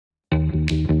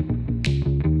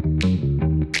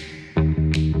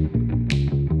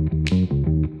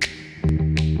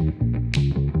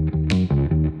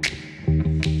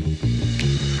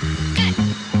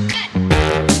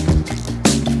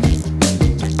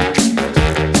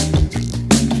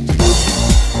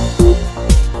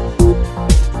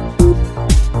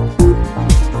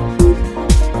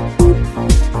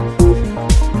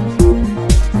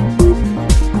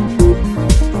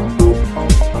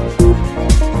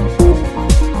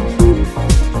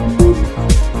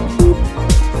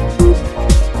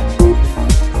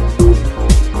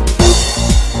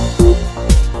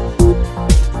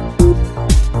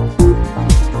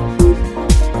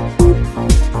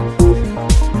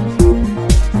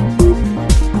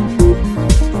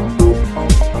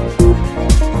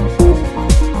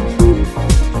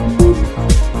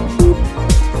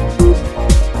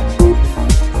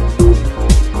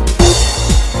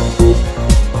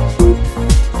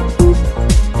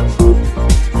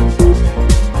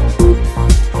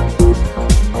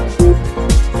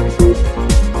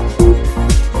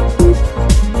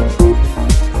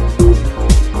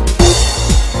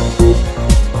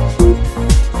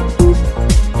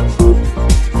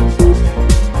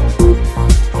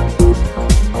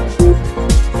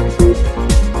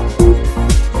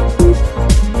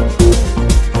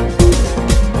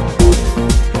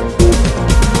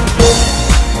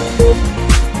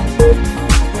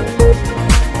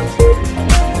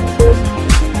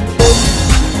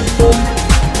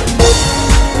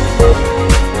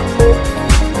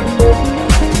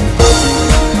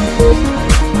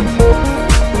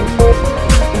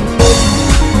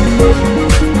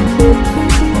Good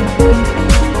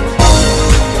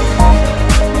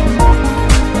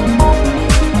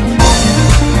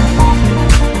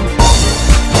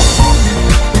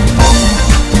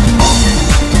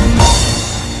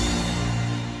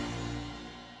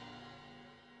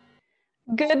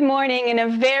morning and a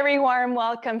very warm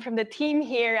welcome from the team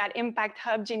here at Impact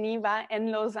Hub Geneva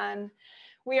and Lausanne.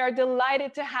 We are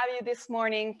delighted to have you this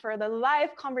morning for the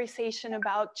live conversation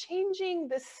about changing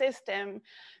the system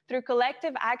through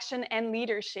collective action and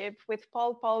leadership with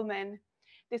Polman.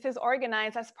 This is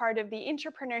organized as part of the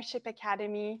Intrapreneurship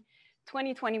Academy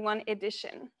 2021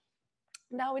 edition.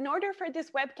 Now, in order for this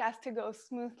webcast to go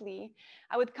smoothly,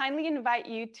 I would kindly invite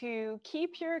you to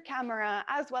keep your camera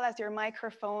as well as your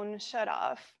microphone shut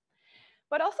off,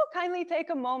 but also kindly take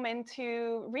a moment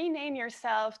to rename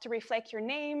yourself to reflect your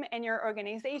name and your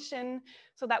organization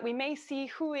so that we may see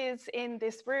who is in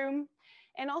this room,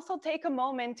 and also take a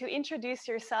moment to introduce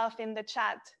yourself in the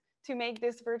chat to make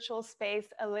this virtual space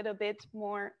a little bit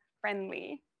more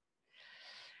friendly.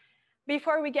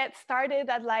 Before we get started,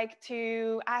 I'd like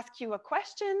to ask you a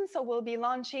question. So we'll be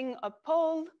launching a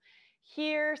poll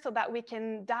here so that we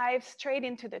can dive straight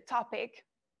into the topic.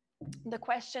 The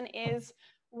question is,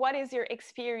 what is your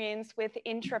experience with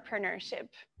intrapreneurship?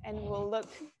 And we'll look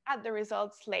at the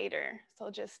results later.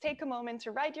 So just take a moment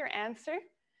to write your answer,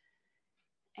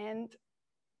 and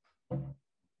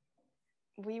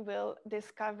we will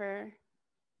discover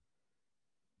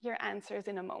your answers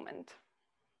in a moment.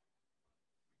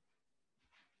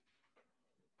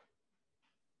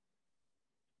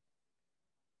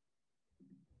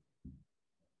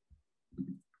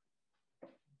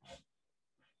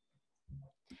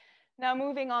 Now,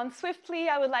 moving on swiftly,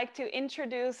 I would like to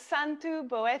introduce Santu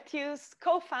Boëthius,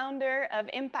 co-founder of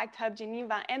Impact Hub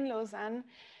Geneva and Lausanne.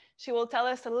 She will tell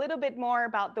us a little bit more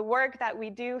about the work that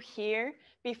we do here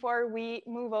before we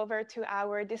move over to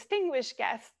our distinguished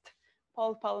guest,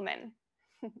 Polman.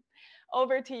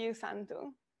 Over to you,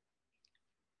 Santu.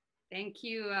 Thank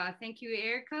you,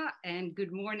 Erica, and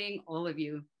good morning, all of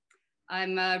you.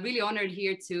 I'm really honored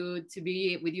here to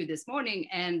be with you this morning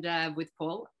and with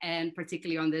Paul, and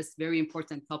particularly on this very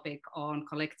important topic on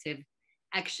collective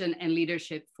action and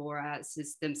leadership for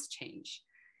systems change.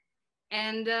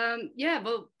 And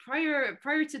well,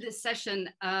 prior to this session,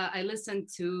 I listened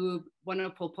to one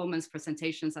of Paul Polman's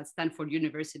presentations at Stanford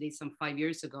University some 5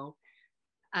 years ago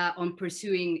on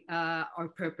pursuing our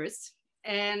purpose.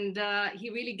 And he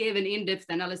really gave an in-depth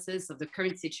analysis of the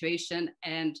current situation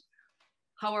and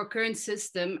how our current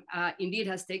system indeed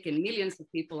has taken millions of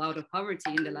people out of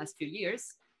poverty in the last few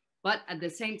years, but at the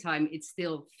same time, it's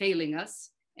still failing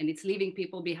us, and it's leaving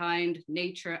people behind,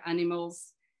 nature,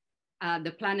 animals,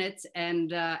 the planet,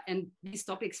 and these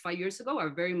topics 5 years ago are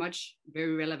very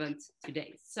relevant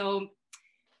today. So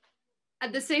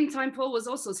at the same time, Paul was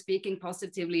also speaking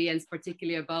positively and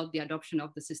particularly about the adoption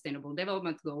of the Sustainable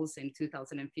Development Goals in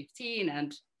 2015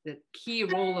 and the key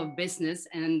role of business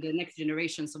and the next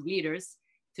generations of leaders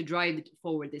to drive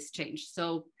forward this change.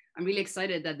 So I'm really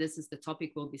excited that this is the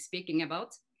topic we'll be speaking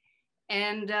about.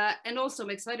 And also I'm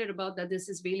excited about that this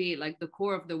is really like the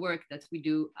core of the work that we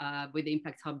do with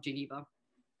Impact Hub Geneva.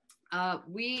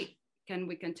 We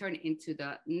can turn into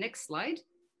the next slide.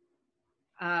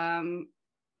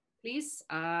 Please,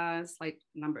 slide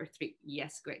number 3.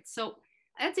 Yes, great. So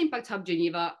at Impact Hub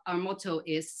Geneva, our motto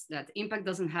is that impact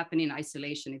doesn't happen in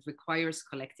isolation. It requires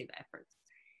collective effort.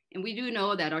 And we do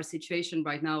know that our situation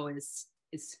right now is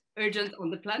urgent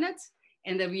on the planet,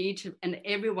 and that we each and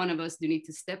every one of us do need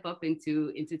to step up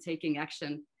into taking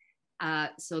action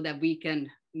so that we can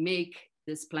make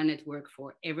this planet work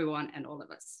for everyone and all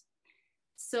of us.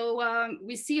 So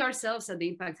we see ourselves at the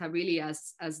Impact Hub really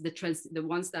as the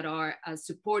ones that are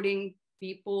supporting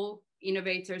people,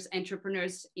 innovators,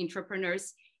 entrepreneurs,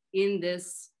 intrapreneurs in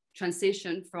this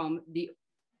transition from the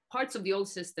parts of the old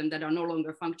system that are no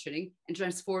longer functioning and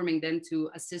transforming them to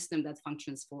a system that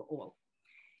functions for all.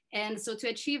 And so to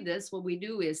achieve this, what we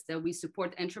do is that we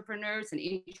support entrepreneurs and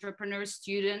intrapreneurs,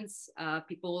 students,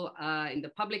 people in the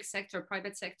public sector,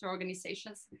 private sector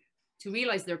organizations to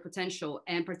realize their potential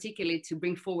and particularly to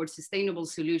bring forward sustainable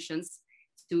solutions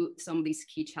to some of these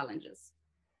key challenges.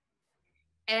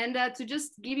 And to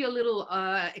just give you a little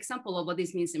example of what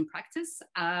this means in practice,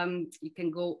 you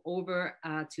can go over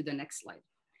to the next slide.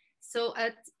 So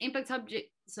at Impact Hub,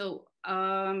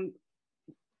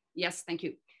 yes, thank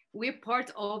you. We're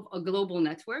part of a global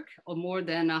network of more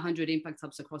than 100 impact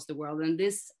hubs across the world. And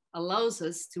this allows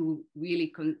us to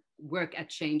really work at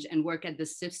change and work at the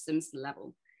systems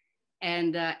level.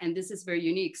 And this is very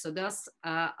unique. So thus,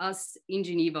 us in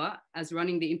Geneva, as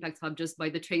running the Impact Hub just by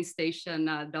the train station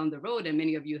down the road, and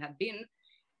many of you have been,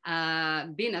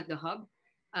 been at the hub,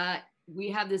 we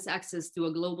have this access to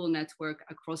a global network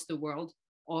across the world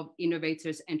of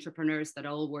innovators, entrepreneurs that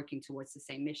are all working towards the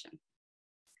same mission.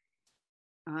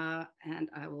 And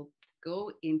I will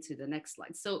go into the next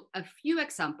slide. So a few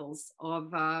examples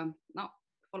of,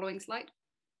 following slide.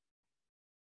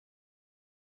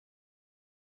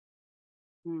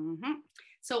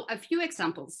 So a few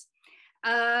examples.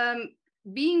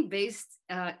 Being based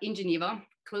in Geneva,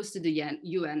 close to the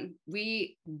UN,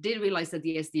 we did realize that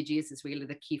the SDGs is really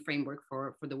the key framework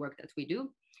for the work that we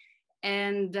do.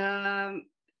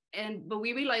 But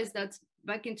we realized that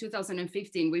back in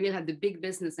 2015, we will have the big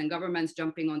business and governments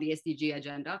jumping on the SDG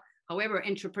agenda. However,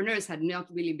 entrepreneurs had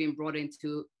not really been brought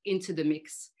into the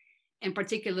mix, in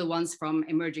particular ones from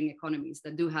emerging economies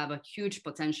that do have a huge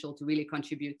potential to really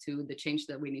contribute to the change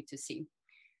that we need to see.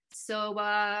 So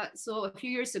a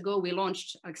few years ago, we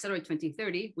launched Accelerate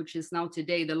 2030, which is now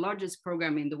today the largest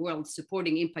program in the world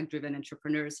supporting impact-driven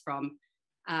entrepreneurs from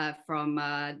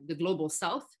the global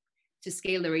south to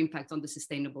scale their impact on the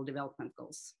sustainable development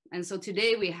goals. And so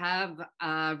today we have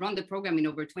run the program in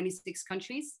over 26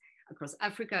 countries across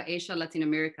Africa, Asia, Latin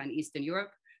America, and Eastern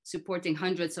Europe, supporting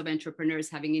hundreds of entrepreneurs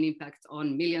having an impact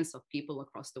on millions of people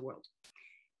across the world.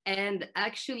 And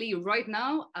actually right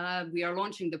now, we are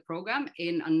launching the program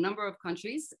in a number of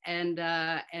countries.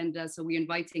 So we're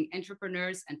inviting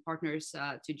entrepreneurs and partners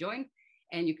to join.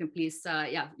 And you can please,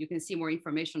 you can see more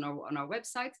information on our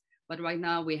website. But right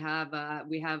now we have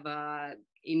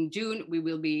in June, we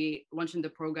will be launching the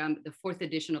program, the 4th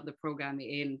edition of the program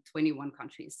in 21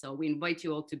 countries. So we invite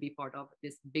you all to be part of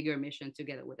this bigger mission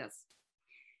together with us.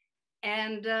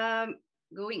 And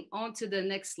going on to the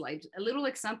next slide, a little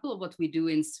example of what we do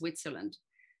in Switzerland.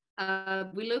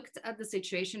 We looked at the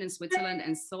situation in Switzerland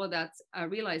and saw that,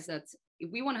 realized that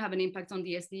if we want to have an impact on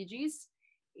the SDGs,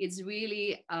 it's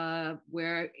really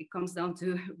where it comes down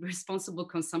to responsible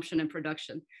consumption and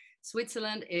production.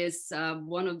 Switzerland is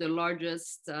one of the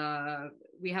largest,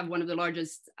 we have one of the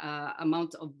largest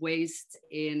amount of waste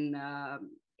in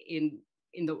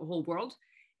the whole world.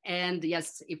 And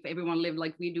yes, if everyone lived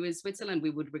like we do in Switzerland,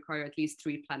 we would require at least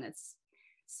 3 planets.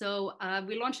 So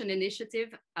we launched an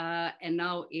initiative and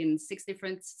now in 6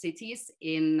 different cities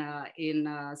in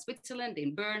Switzerland,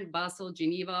 in Bern, Basel,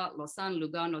 Geneva, Lausanne,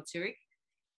 Lugano, Zurich.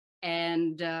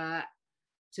 And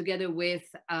together with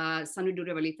Santu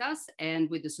Durabilitas and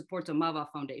with the support of MAVA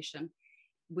Foundation,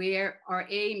 where our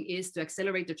aim is to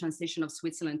accelerate the transition of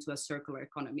Switzerland to a circular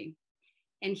economy.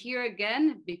 And here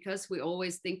again, because we're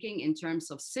always thinking in terms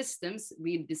of systems,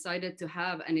 we decided to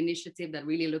have an initiative that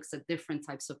really looks at different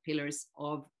types of pillars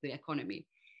of the economy.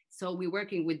 So we're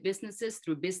working with businesses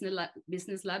through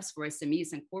business labs for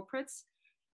SMEs and corporates.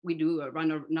 We do run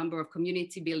a number of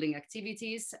community building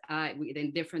activities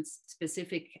within different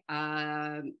specific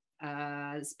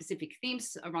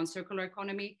themes around circular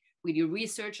economy. We do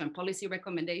research and policy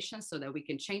recommendations so that we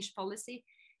can change policy.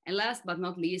 And last but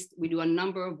not least, we do a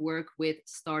number of work with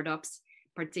startups,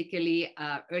 particularly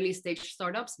early stage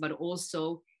startups, but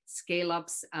also scale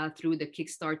ups through the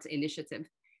Kickstart initiative.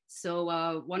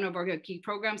 So one of our key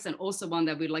programs, and also one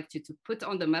that we'd like to put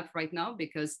on the map right now,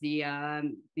 because the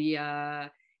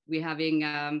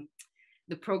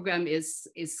program is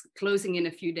closing in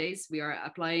a few days. We are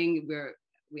applying,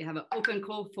 we have an open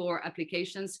call for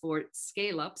applications for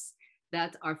scale ups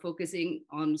that are focusing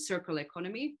on circular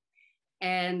economy.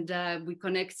 And we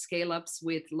connect scale-ups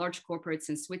with large corporates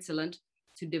in Switzerland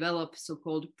to develop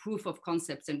so-called proof of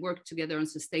concepts and work together on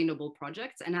sustainable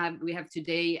projects. And we have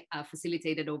today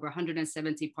facilitated over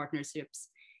 170 partnerships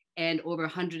and over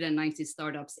 190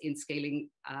 startups in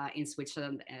scaling in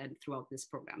Switzerland and throughout this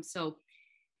program. So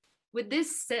with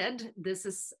this said, this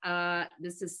is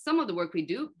some of the work we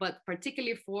do, but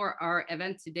particularly for our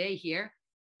event today here,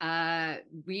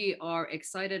 we are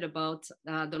excited about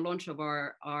the launch of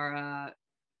our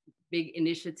big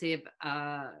initiative,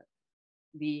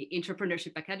 the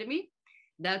Intrapreneurship Academy,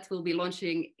 that will be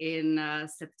launching in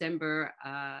September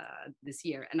this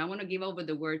year. And I want to give over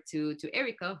the word to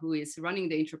Erika, who is running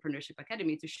the Intrapreneurship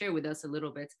Academy, to share with us a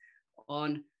little bit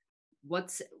on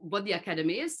what the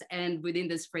Academy is, and within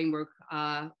this framework,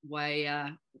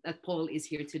 why that Paul is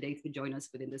here today to join us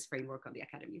within this framework of the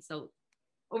Academy. So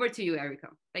over to you, Erika.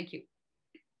 Thank you.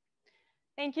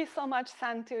 Thank you so much,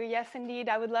 Santu. Yes, indeed.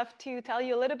 I would love to tell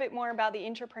you a little bit more about the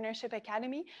Intrapreneurship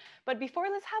Academy. But before,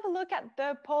 let's have a look at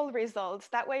the poll results.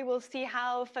 That way we'll see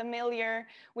how familiar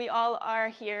we all are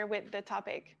here with the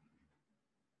topic.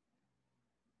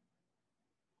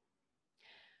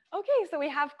 Okay, so we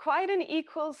have quite an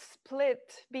equal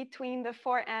split between the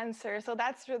 4 answers. So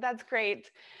that's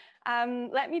great.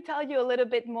 Let me tell you a little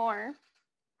bit more.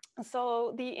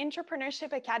 So the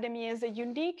Intrapreneurship Academy is a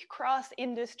unique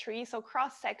cross-industry, so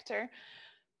cross-sector,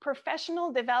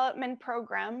 professional development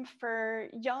program for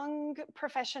young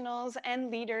professionals and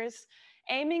leaders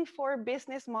aiming for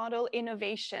business model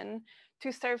innovation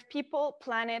to serve people,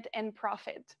 planet, and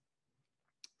profit.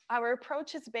 Our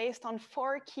approach is based on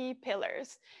 4 key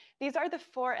pillars. These are the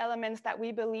 4 elements that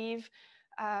we believe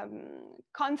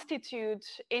constitute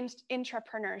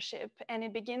intrapreneurship, and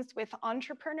it begins with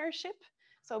entrepreneurship,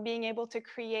 so being able to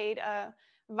create a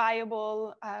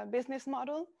viable business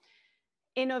model.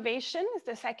 Innovation is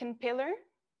the second pillar,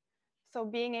 so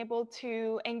being able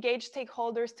to engage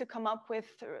stakeholders to come up with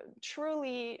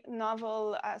truly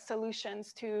novel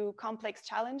solutions to complex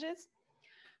challenges.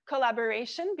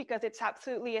 Collaboration, because it's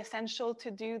absolutely essential to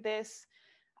do this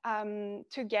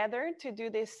together, to do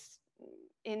this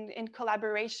in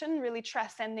collaboration, really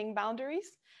transcending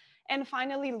boundaries. And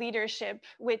finally, leadership,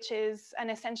 which is an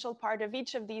essential part of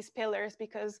each of these pillars,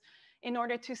 because in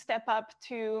order to step up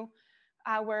to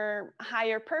our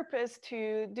higher purpose,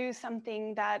 to do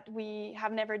something that we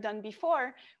have never done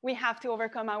before, we have to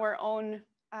overcome our own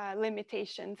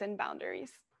limitations and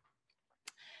boundaries.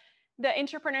 The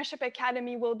Intrapreneurship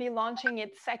Academy will be launching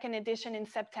its 2nd edition in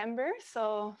September,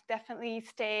 so definitely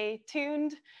stay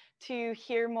tuned to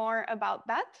hear more about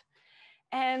that.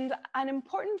 And an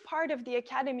important part of the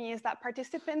Academy is that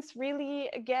participants really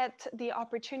get the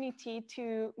opportunity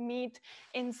to meet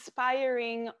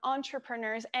inspiring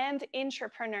entrepreneurs and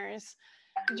intrapreneurs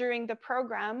during the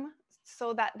program,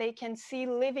 so that they can see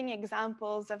living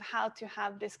examples of how to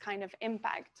have this kind of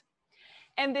impact.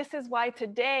 And this is why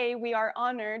today we are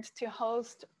honored to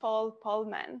host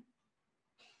Polman.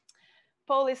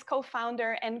 Paul is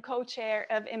co-founder and co-chair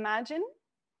of Imagine.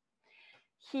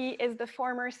 He is the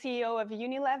former CEO of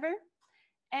Unilever,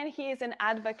 and he is an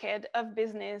advocate of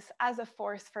business as a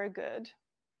force for good.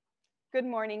 Good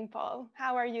morning, Paul.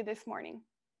 How are you this morning?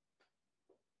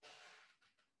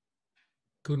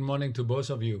 Good morning to both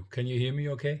of you. Can you hear me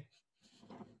okay?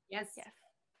 Yes. Yes.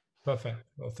 Perfect.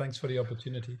 Well, thanks for the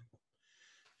opportunity.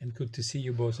 And good to see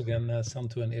you both again,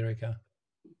 Santu and Erika.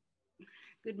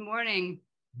 Good morning.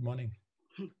 Good morning.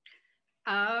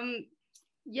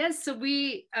 Yes, so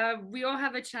we all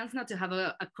have a chance now to have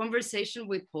a conversation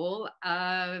with Paul,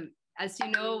 as you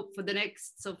know, for the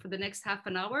next half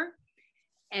an hour,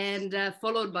 and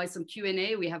followed by some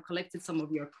Q&A. We have collected some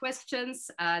of your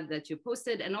questions that you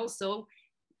posted, and also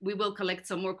we will collect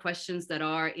some more questions that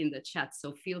are in the chat.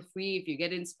 So feel free, if you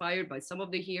get inspired by some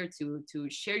of the here, to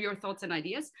share your thoughts and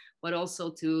ideas, but also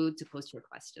to post your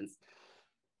questions.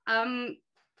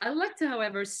 I'd like to,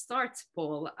 however, start,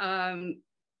 Paul.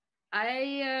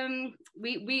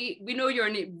 We know you're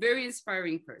a very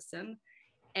inspiring person,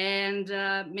 and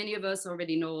many of us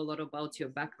already know a lot about your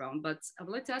background, but I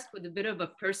would like to ask with a bit of a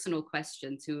personal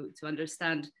question to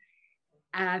understand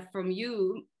from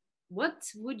you. What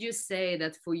would you say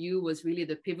that for you was really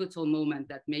the pivotal moment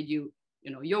that made you,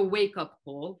 your wake up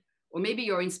call, or maybe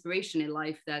your inspiration in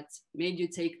life that made you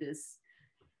take this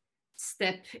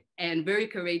step, and very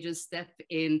courageous step,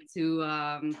 into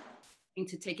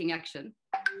taking action?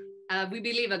 We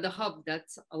believe at the Hub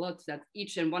that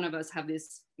each and one of us have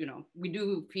this, we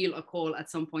do feel a call at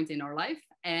some point in our life,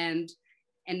 and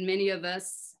many of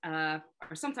us are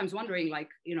sometimes wondering, like,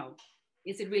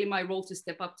 is it really my role to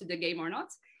step up to the game or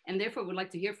not? And therefore, we'd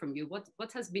like to hear from you.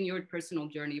 What has been your personal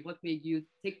journey? What made you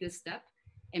take this step?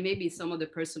 And maybe some of the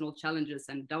personal challenges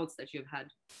and doubts that you've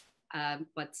had.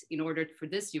 But in order for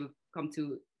this, you've come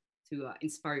to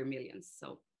inspire millions.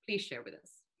 So please share with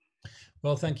us.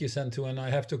 Well, thank you, Santu. And I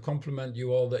have to compliment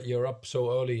you all that you're up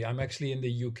so early. I'm actually in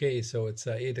the UK, so it's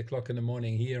 8 o'clock in the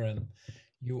morning here. And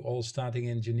you all starting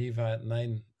in Geneva at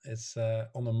 9. It's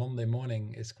on a Monday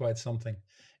morning. It's quite something.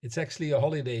 It's actually a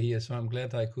holiday here, so I'm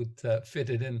glad I could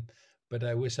fit it in. But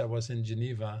I wish I was in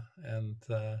Geneva and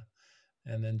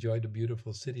enjoy the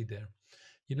beautiful city there.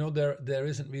 There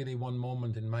isn't really one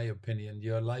moment, in my opinion.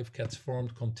 Your life gets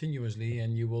formed continuously,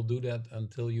 and you will do that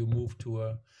until you move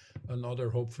to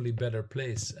another, hopefully better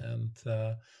place. And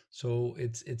so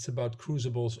it's about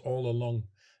crucibles all along.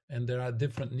 And there are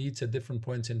different needs at different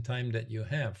points in time that you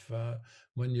have.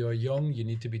 When you're young, you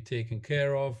need to be taken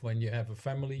care of. When you have a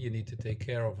family, you need to take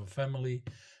care of a family.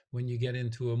 When you get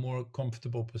into a more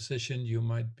comfortable position, you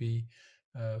might be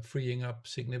freeing up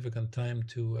significant time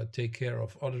to take care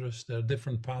of others. There are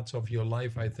different parts of your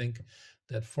life, I think,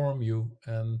 that form you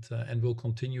and will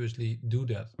continuously do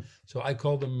that. So I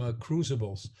call them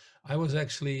crucibles. I was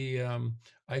actually,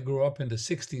 I grew up in the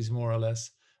 60s, more or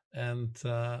less. And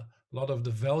a lot of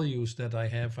the values that I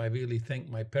have, I really thank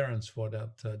my parents for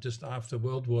that. Just after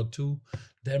World War II,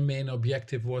 their main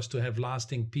objective was to have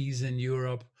lasting peace in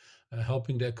Europe,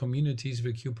 helping their communities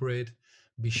recuperate,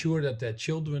 be sure that their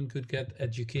children could get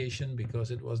education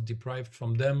because it was deprived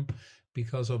from them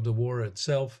because of the war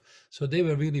itself. So they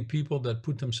were really people that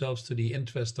put themselves to the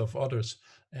interest of others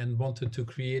and wanted to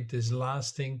create this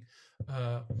lasting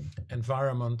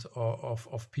environment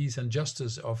of peace and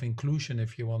justice, of inclusion,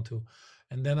 if you want to.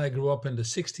 And then I grew up in the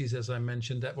 60s, as I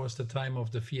mentioned. That was the time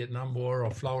of the Vietnam War,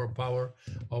 of flower power,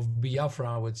 of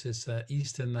Biafra, which is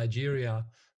eastern Nigeria.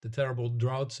 The terrible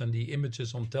droughts and the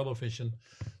images on television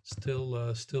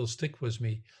still stick with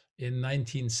me. In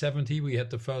 1970, we had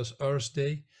the first Earth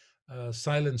Day.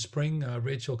 Silent Spring,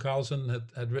 Rachel Carlson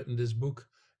had written this book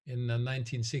in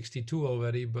 1962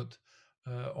 already, but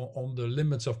on the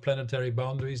limits of planetary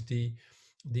boundaries.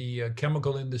 The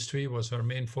chemical industry was her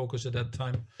main focus at that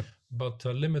time, but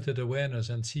limited awareness,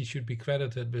 and she should be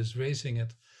credited with raising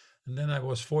it. And then I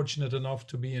was fortunate enough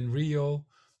to be in Rio,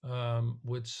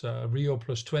 which Rio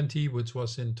Plus 20, which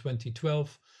was in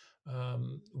 2012.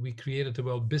 We created the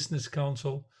World Business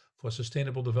Council for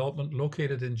Sustainable Development,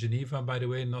 located in Geneva, by the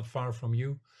way, not far from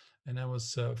you. And I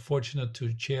was fortunate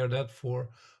to chair that for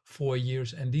 4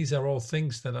 years. And these are all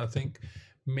things that I think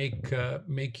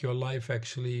make your life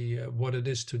actually what it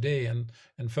is today.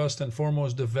 And first and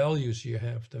foremost, the values you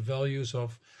have, the values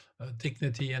of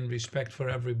dignity and respect for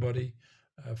everybody,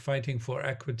 fighting for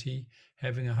equity,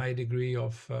 having a high degree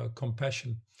of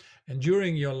compassion. And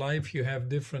during your life, you have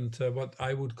different, what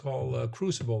I would call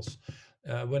crucibles.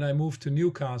 When I moved to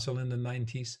Newcastle in the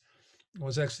 90s, it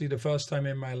was actually the first time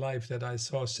in my life that I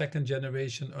saw second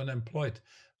generation unemployed.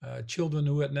 Children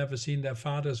who had never seen their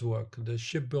fathers work. The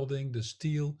shipbuilding, the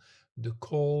steel, the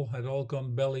coal had all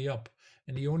gone belly up.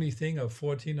 And the only thing a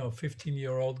 14 or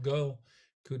 15-year-old girl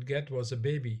could get was a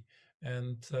baby,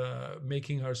 and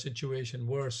making her situation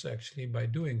worse actually by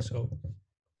doing so.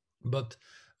 But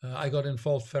I got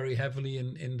involved very heavily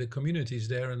in the communities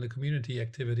there and the community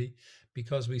activity,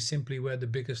 because we simply were the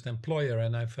biggest employer,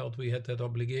 and I felt we had that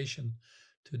obligation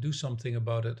to do something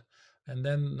about it. And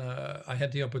then I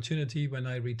had the opportunity when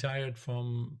I retired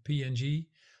from P&G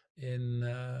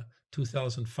in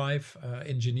 2005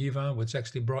 in Geneva, which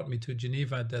actually brought me to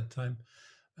Geneva at that time,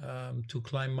 to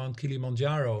climb Mount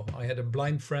Kilimanjaro. I had a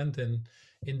blind friend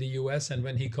in the US, and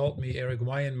when he called me, Eric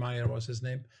Weinmeier was his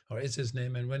name, or is his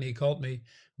name, and when he called me,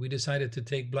 we decided to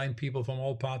take blind people from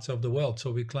all parts of the world.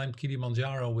 So we climbed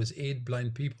Kilimanjaro with 8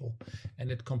 blind people, and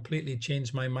it completely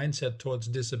changed my mindset towards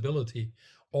disability.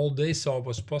 All they saw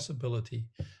was possibility.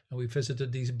 And we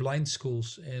visited these blind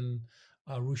schools in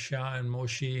Arusha and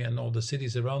Moshi and all the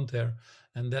cities around there.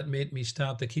 And that made me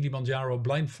start the Kilimanjaro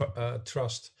Blind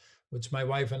Trust, which my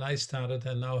wife and I started,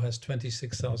 and now has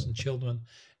 26,000 children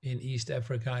in East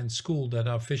Africa in school that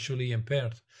are visually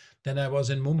impaired. Then I was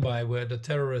in Mumbai, where the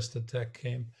terrorist attack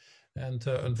came. And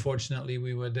unfortunately,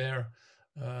 we were there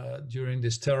during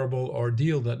this terrible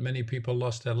ordeal that many people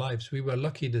lost their lives. We were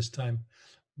lucky this time,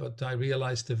 but I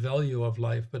realized the value of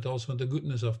life, but also the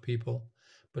goodness of people,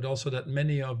 but also that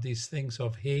many of these things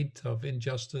of hate, of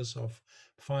injustice, of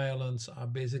violence are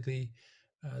basically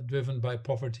driven by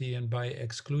poverty and by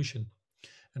exclusion.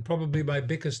 And probably my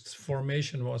biggest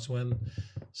formation was when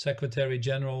Secretary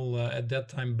General at that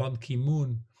time, Ban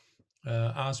Ki-moon,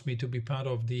 asked me to be part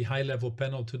of the high-level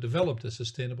panel to develop the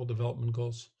Sustainable Development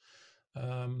Goals.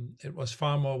 It was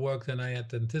far more work than I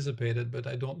had anticipated, but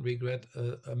I don't regret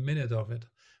a minute of it.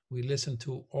 We listened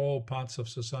to all parts of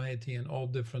society and all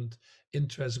different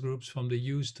interest groups, from the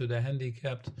youth to the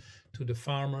handicapped, to the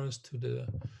farmers, to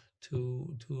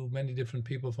many different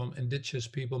people, from indigenous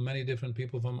people, many different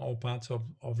people from all parts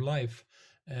of life.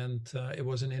 And it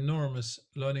was an enormous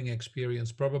learning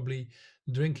experience, probably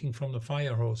drinking from the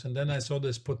fire hose. And then I saw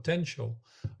this potential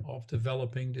of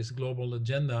developing this global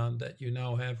agenda that you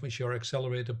now have with your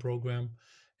accelerator program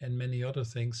and many other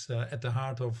things at the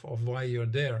heart of why you're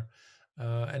there.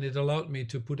 And it allowed me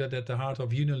to put that at the heart of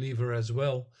Unilever as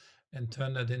well, and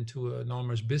turn that into an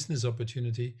enormous business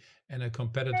opportunity and a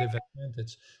competitive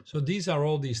advantage. So these are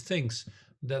all these things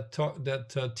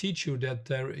that teach you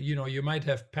that you might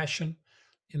have passion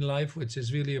in life, which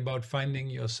is really about finding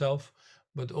yourself,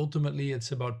 but ultimately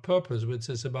it's about purpose, which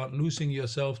is about losing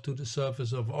yourself to the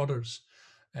service of others.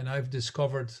 And I've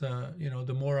discovered,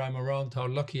 the more I'm around, how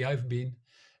lucky I've been,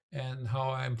 and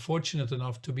how I'm fortunate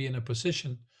enough to be in a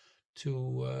position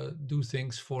to do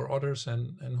things for others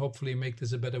and hopefully make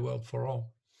this a better world for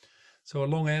all. So a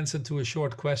long answer to a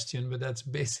short question, but that's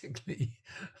basically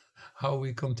how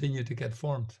we continue to get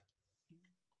formed.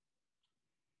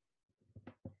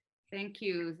 Thank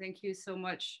you so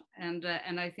much. And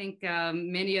I think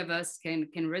many of us can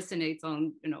resonate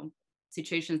on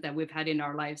situations that we've had in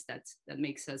our lives that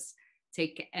makes us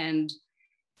take and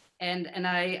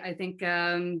I think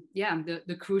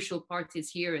the crucial part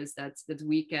is here is that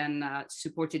we can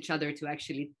support each other to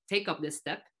actually take up this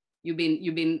step. You've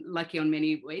been lucky on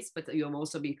many ways, but you have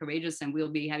also been courageous, and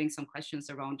we'll be having some questions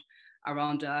around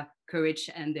courage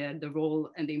and the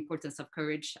role and the importance of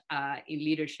courage in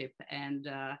leadership and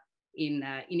in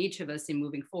each of us in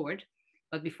moving forward.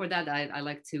 But before that, I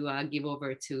like to give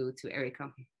over to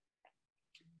Erica.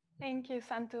 Thank you,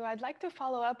 Santu. I'd like to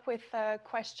follow up with a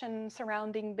question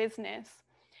surrounding business.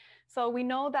 So we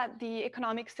know that the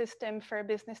economic system for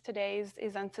business today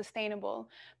is unsustainable,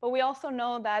 but we also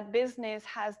know that business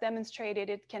has demonstrated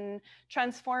it can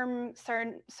transform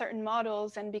certain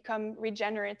models and become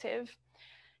regenerative.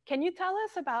 Can you tell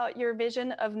us about your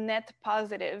vision of net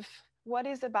positive? What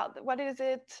is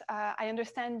it? I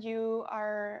understand you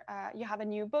have a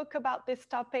new book about this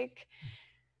topic.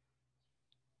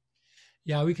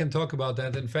 Yeah, we can talk about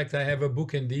that. In fact, I have a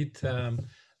book indeed,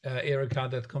 Erica,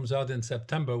 that comes out in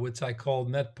September, which I call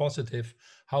Net Positive,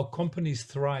 How Companies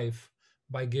Thrive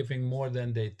by Giving More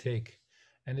Than They Take.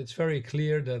 And it's very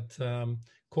clear that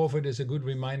COVID is a good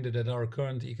reminder that our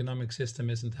current economic system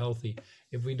isn't healthy.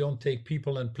 If we don't take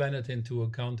people and planet into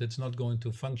account, it's not going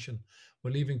to function.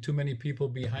 We're leaving too many people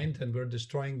behind, and we're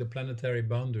destroying the planetary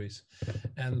boundaries.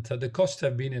 And the costs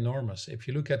have been enormous. If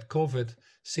you look at COVID,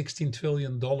 $16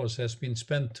 trillion has been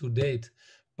spent to date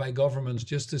by governments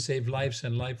just to save lives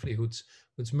and livelihoods,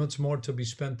 with much more to be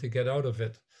spent to get out of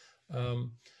it.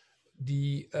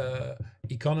 The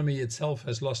economy itself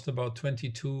has lost about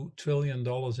 $22 trillion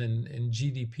in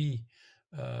GDP.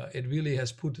 It really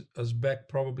has put us back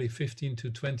probably 15 to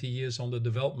 20 years on the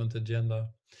development agenda.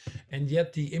 And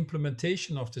yet the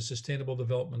implementation of the Sustainable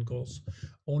Development Goals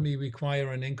only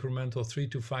require an incremental $3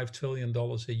 to $5 trillion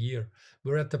a year.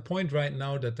 We're at the point right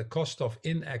now that the cost of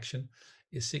inaction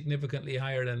is significantly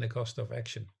higher than the cost of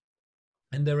action.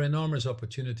 And there are enormous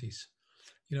opportunities.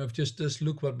 If just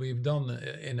look what we've done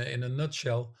in a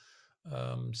nutshell,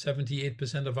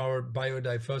 78% of our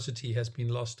biodiversity has been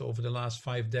lost over the last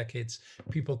 5 decades.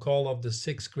 People call it the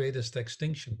 6th greatest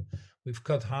extinction. We've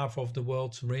cut half of the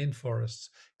world's rainforests.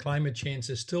 Climate change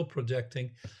is still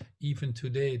projecting, even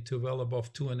today, to well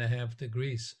above 2.5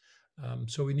 degrees.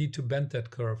 So we need to bend that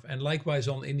curve. And likewise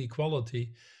on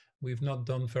inequality, we've not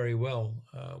done very well.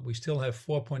 We still have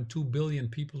 4.2 billion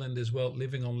people in this world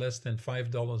living on less than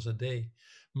 $5 a day.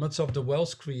 Much of the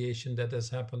wealth creation that has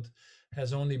happened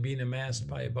has only been amassed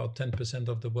by about 10%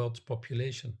 of the world's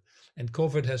population. And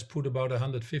COVID has put about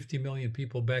 150 million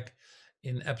people back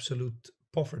in absolute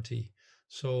poverty.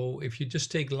 So if you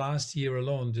just take last year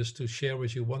alone, just to share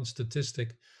with you one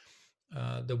statistic,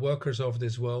 the workers of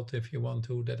this world, if you want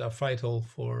to, that are vital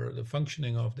for the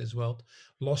functioning of this world,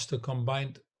 lost a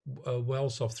combined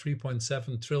wealth of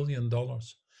 $3.7 trillion.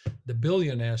 The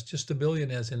billionaires, just the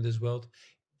billionaires in this world,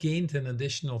 gained an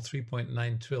additional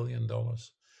 $3.9 trillion,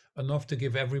 enough to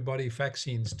give everybody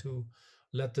vaccines, to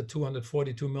let the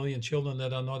 242 million children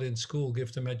that are not in school,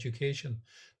 give them education,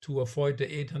 to avoid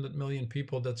the 800 million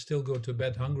people that still go to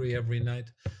bed hungry every night,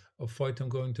 avoid them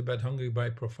going to bed hungry by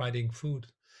providing food.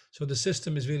 So the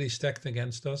system is really stacked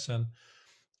against us,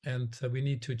 and we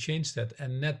need to change that.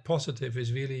 And net positive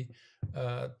is really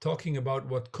talking about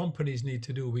what companies need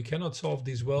to do. We cannot solve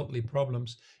these worldly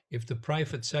problems if the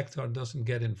private sector doesn't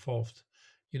get involved.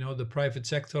 The private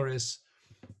sector is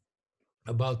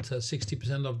about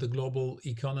 60% of the global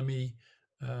economy,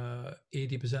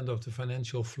 80% of the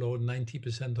financial flow,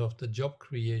 90% of the job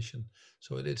creation.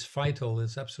 So it's vital,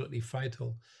 it's absolutely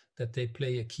vital that they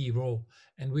play a key role.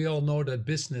 And we all know that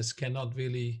business cannot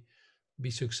really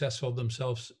be successful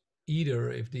themselves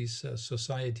either if these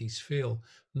societies fail,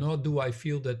 nor do I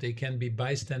feel that they can be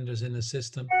bystanders in a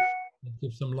system that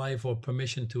gives them life or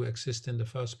permission to exist in the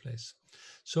first place.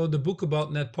 So the book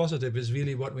about net positive is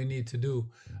really what we need to do,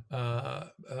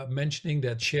 mentioning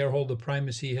that shareholder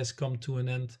primacy has come to an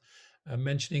end,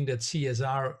 mentioning that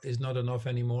CSR is not enough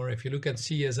anymore. If you look at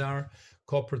CSR,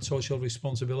 corporate social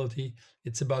responsibility,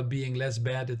 it's about being less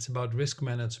bad, it's about risk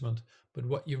management. But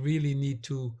what you really need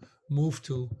to move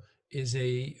to is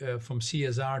from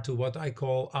CSR to what I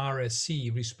call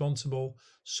RSC, responsible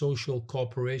social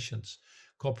corporations.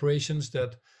 Corporations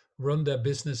that run their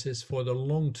businesses for the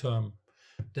long term,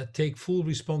 that take full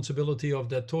responsibility of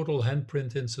their total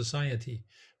handprint in society,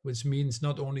 which means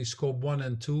not only scope 1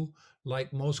 and 2,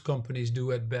 like most companies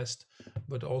do at best,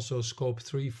 but also scope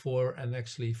 3, 4, and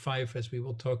actually 5, as we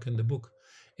will talk in the book.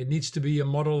 It needs to be a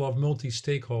model of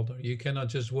multi-stakeholder. You cannot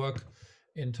just work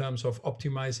in terms of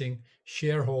optimizing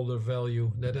shareholder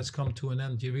value, that has come to an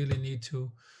end. You really need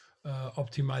to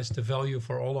optimize the value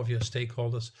for all of your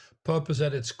stakeholders. Purpose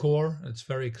at its core, it's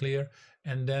very clear.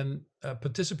 And then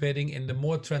participating in the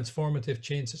more transformative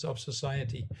changes of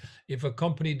society. If a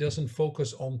company doesn't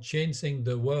focus on changing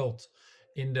the world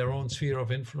in their own sphere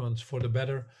of influence for the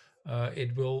better,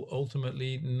 it will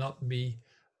ultimately not be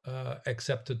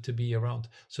accepted to be around.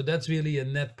 So that's really a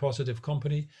net positive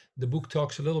company. The book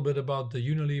talks a little bit about the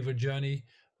Unilever journey,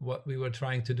 what we were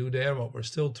trying to do there, what we're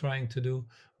still trying to do,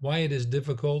 why it is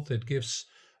difficult. It gives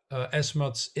as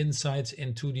much insights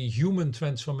into the human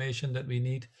transformation that we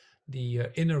need, the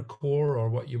inner core, or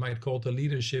what you might call the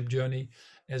leadership journey,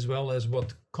 as well as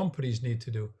what companies need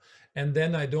to do. And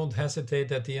then I don't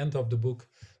hesitate at the end of the book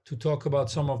to talk about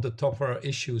some of the tougher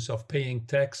issues of paying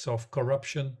tax, of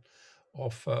corruption,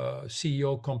 of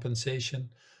CEO compensation,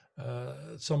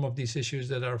 some of these issues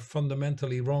that are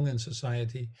fundamentally wrong in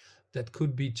society that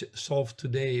could be solved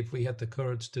today if we had the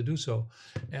courage to do so.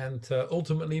 And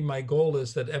ultimately, my goal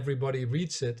is that everybody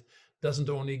reads it, doesn't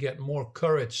only get more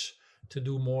courage to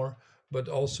do more, but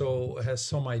also has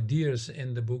some ideas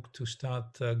in the book to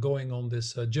start going on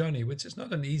this journey, which is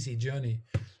not an easy journey.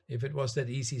 If it was that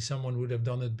easy, someone would have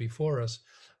done it before us,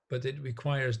 but it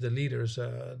requires the leaders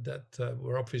that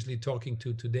we're obviously talking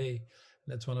to today.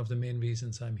 That's one of the main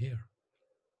reasons I'm here.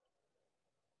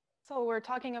 So we're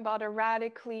talking about a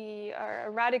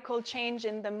radical change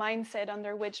in the mindset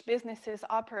under which businesses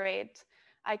operate.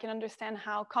 I can understand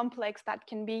how complex that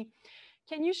can be.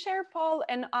 Can you share, Paul,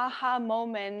 an aha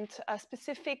moment, a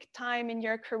specific time in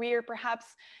your career, perhaps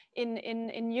in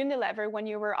Unilever, when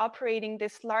you were operating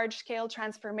this large-scale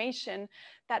transformation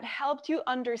that helped you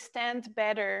understand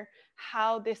better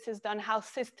how this is done, how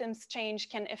systems change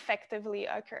can effectively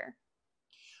occur?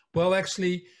 Well,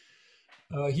 actually,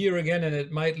 here again, and it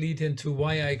might lead into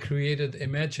why I created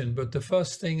Imagine, but the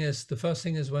first thing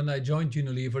is when I joined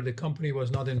Unilever, the company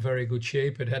was not in very good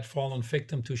shape. It had fallen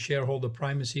victim to shareholder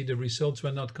primacy. The results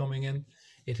were not coming in.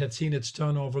 It had seen its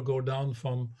turnover go down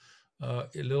from a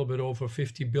little bit over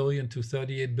 50 billion to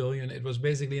 38 billion. It was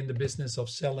basically in the business of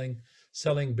selling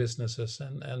businesses,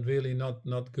 and really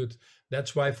not good.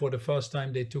 That's why for the first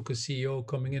time they took a CEO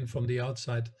coming in from the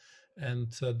outside.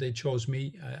 And they chose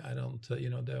me. I don't,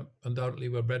 there undoubtedly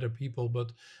were better people,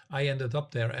 but I ended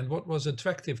up there. And what was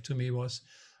attractive to me was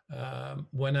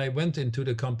when I went into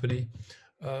the company,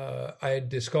 I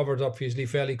discovered obviously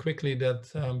fairly quickly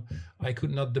that I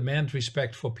could not demand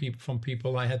respect from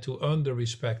people. I had to earn the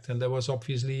respect. And there was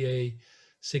obviously a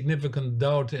significant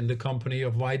doubt in the company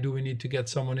of why do we need to get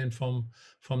someone in from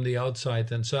the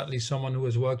outside, and certainly someone who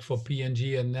has worked for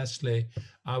P&G and Nestle.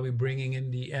 Are we bringing in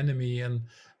the enemy, and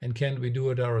can we do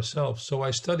it ourselves? So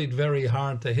I studied very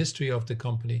hard the history of the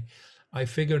company. I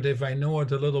figured if I know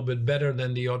it a little bit better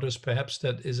than the others, perhaps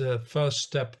that is a first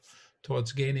step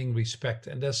towards gaining respect.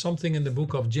 And there's something in the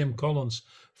book of Jim Collins,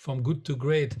 From Good to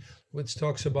Great, which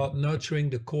talks about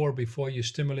nurturing the core before you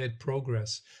stimulate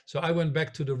progress. So I went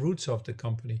back to the roots of the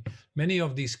company. Many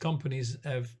of these companies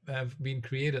have been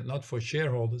created not for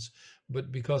shareholders,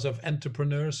 but because of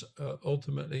entrepreneurs,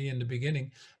 ultimately in the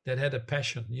beginning, that had a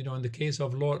passion. In the case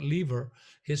of Lord Lever,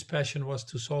 his passion was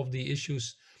to solve the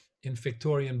issues in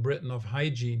Victorian Britain of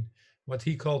hygiene, what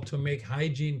he called to make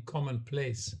hygiene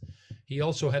commonplace. He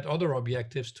also had other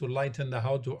objectives to lighten the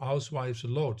housewives'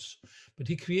 loads, but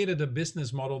he created a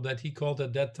business model that he called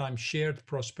at that time shared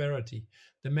prosperity.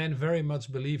 The man very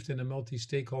much believed in a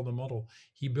multi-stakeholder model.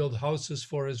 He built houses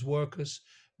for his workers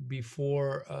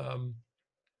before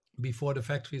the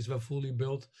factories were fully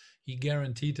built. He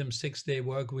guaranteed them 6-day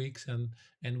work weeks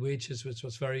and wages, which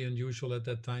was very unusual at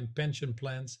that time, pension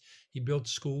plans. He built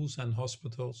schools and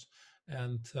hospitals.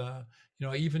 And,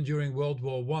 even during World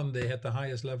War I, they had the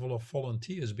highest level of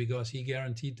volunteers because he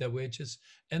guaranteed their wages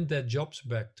and their jobs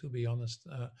back, to be honest.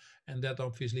 And that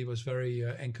obviously was very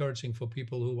encouraging for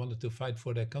people who wanted to fight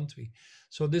for their country.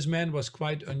 So this man was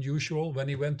quite unusual. When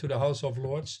he went to the House of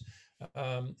Lords,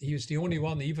 he was the only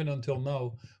one, even until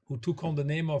now, who took on the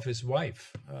name of his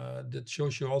wife. That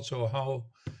shows you also how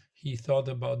he thought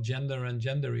about gender and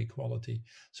gender equality.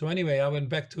 So anyway, I went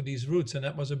back to these roots, and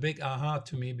that was a big aha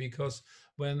to me, because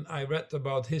when I read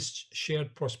about his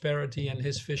shared prosperity and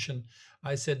his vision,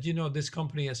 I said, this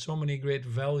company has so many great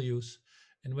values.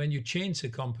 And when you change a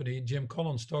company, Jim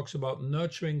Collins talks about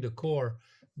nurturing the core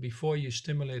before you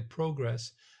stimulate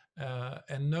progress.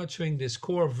 And nurturing these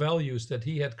core values that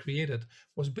he had created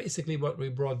was basically what we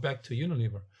brought back to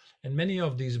Unilever. And many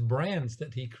of these brands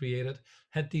that he created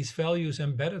had these values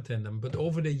embedded in them. But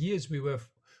over the years, we were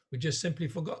We just simply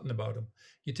forgotten about them.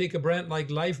 You take a brand like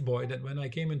Lifebuoy that when I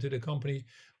came into the company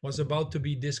was about to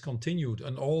be discontinued,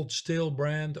 an old stale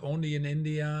brand only in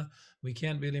India. We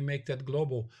can't really make that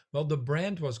global. Well, the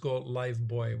brand was called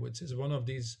Lifebuoy, which is one of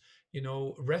these,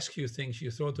 rescue things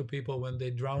you throw to people when they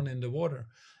drown in the water.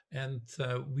 And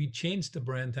we changed the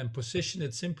brand and positioned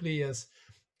it simply as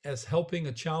helping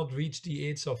a child reach the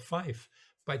age of 5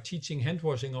 by teaching hand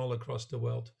washing all across the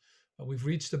world. We've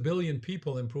reached 1 billion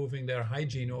people improving their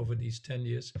hygiene over these 10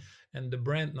 years. And the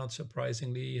brand, not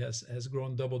surprisingly, has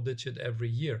grown double digit every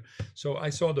year. So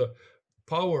I saw the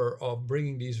power of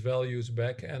bringing these values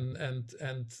back and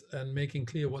making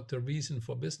clear what the reason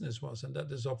for business was. And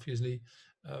that is obviously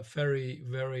very,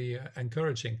 very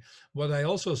encouraging. What I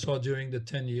also saw during the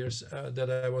 10 years that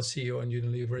I was CEO in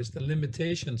Unilever is the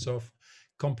limitations of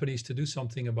companies to do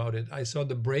something about it. I saw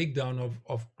the breakdown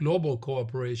of global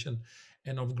cooperation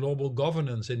and of global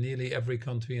governance in nearly every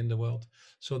country in the world.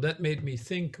 So that made me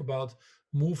think about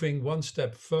moving one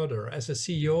step further. As a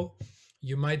CEO,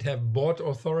 you might have board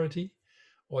authority,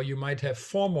 or you might have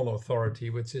formal authority,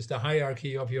 which is the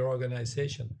hierarchy of your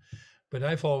organization. But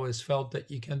I've always felt that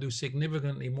you can do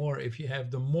significantly more if you have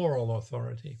the moral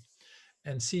authority.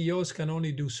 And CEOs can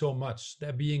only do so much.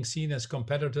 They're being seen as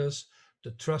competitors.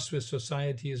 The trust with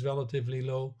society is relatively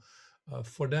low.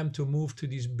 For them to move to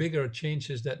these bigger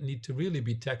changes that need to really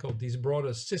be tackled, these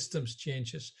broader systems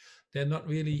changes, they're not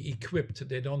really equipped.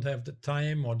 They don't have the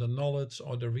time or the knowledge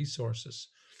or the resources.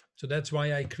 So that's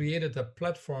why I created a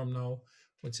platform now,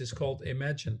 which is called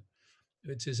Imagine,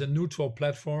 which is a neutral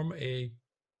platform, a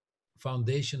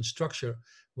foundation structure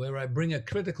where I bring a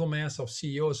critical mass of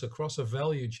CEOs across a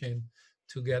value chain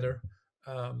together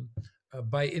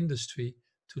by industry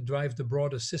to drive the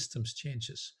broader systems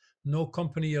changes. No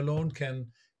company alone can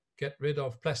get rid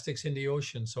of plastics in the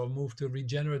oceans or move to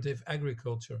regenerative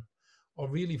agriculture or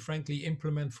really, frankly,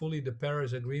 implement fully the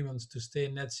Paris agreements to stay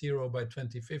net zero by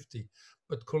 2050.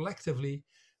 But collectively,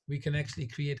 we can actually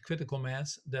create critical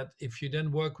mass that if you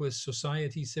then work with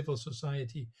society, civil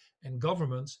society, and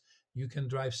governments, you can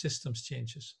drive systems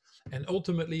changes. And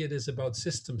ultimately, it is about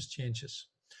systems changes.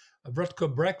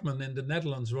 Rutger Bregman in the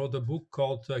Netherlands wrote a book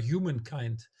called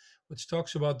Humankind, which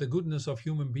talks about the goodness of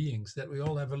human beings, that we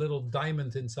all have a little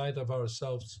diamond inside of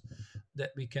ourselves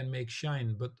that we can make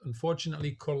shine. But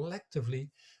unfortunately, collectively,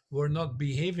 we're not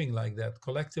behaving like that.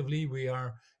 Collectively,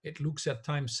 it looks at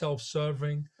times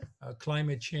self-serving,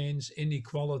 climate change,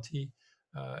 inequality.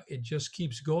 It just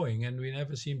keeps going, and we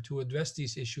never seem to address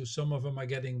these issues. Some of them are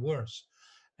getting worse.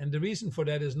 And the reason for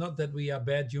that is not that we are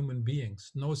bad human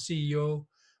beings. No CEO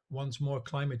wants more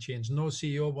climate change. No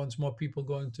CEO wants more people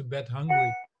going to bed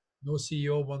hungry. No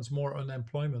CEO wants more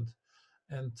unemployment.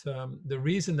 And the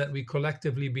reason that we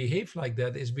collectively behave like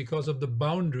that is because of the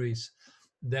boundaries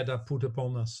that are put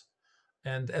upon us.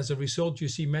 And as a result, you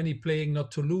see many playing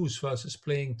not to lose versus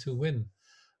playing to win.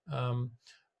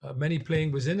 Many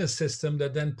playing within a system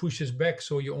that then pushes back,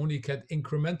 so you only get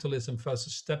incrementalism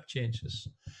versus step changes.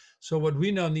 So what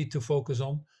we now need to focus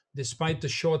on, despite the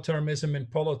short-termism in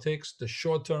politics, the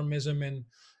short-termism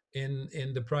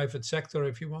in the private sector,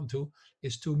 if you want to,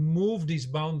 is to move these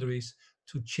boundaries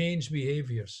to change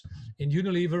behaviors. In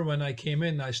Unilever, when I came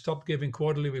in, I stopped giving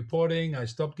quarterly reporting, I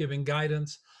stopped giving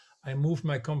guidance, I moved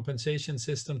my compensation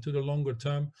system to the longer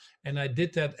term, and I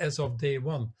did that as of day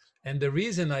one. And the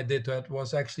reason I did that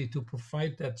was actually to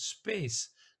provide that space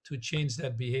to change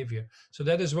that behavior. So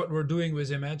that is what we're doing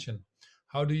with Imagine.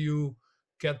 How do you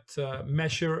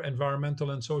measure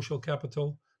environmental and social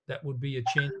capital? That would be a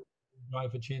change,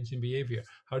 drive a change in behavior.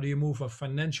 How do you move a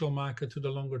financial market to the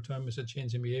longer term as a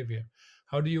change in behavior?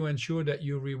 How do you ensure that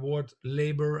you reward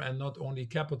labor and not only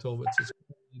capital, which is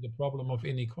the problem of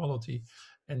inequality,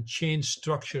 and change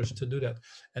structures to do that?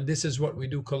 And this is what we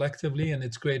do collectively, and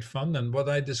it's great fun. And what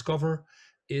I discover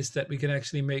is that we can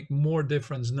actually make more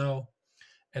difference now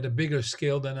at a bigger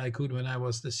scale than I could when I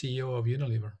was the CEO of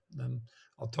Unilever. And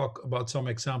I'll talk about some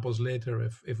examples later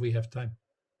if we have time.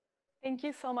 Thank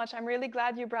you so much. I'm really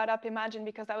glad you brought up Imagine,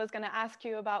 because I was going to ask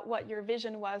you about what your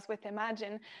vision was with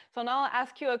Imagine. So now I'll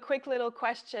ask you a quick little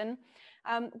question.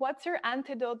 What's your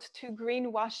antidote to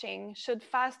greenwashing? Should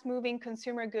fast-moving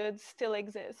consumer goods still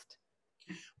exist?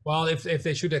 Well, if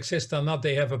they should exist or not,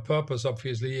 they have a purpose,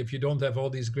 obviously. If you don't have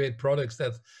all these great products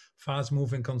that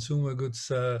fast-moving consumer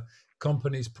goods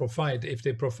companies provide, if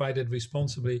they provide it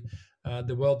responsibly,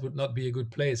 the world would not be a good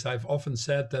place. I've often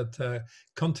said that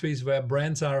countries where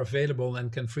brands are available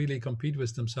and can freely compete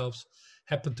with themselves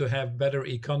happen to have better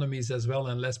economies as well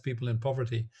and less people in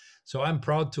poverty. So I'm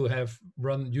proud to have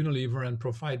run Unilever and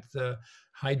provide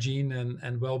hygiene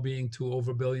and well-being to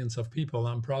over billions of people.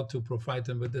 I'm proud to provide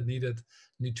them with the needed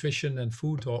nutrition and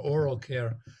food or oral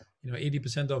care.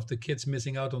 80% of the kids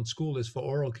missing out on school is for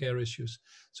oral care issues.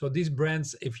 So these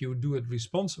brands, if you do it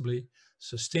responsibly,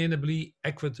 sustainably,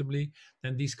 equitably,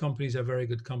 then these companies are very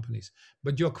good companies.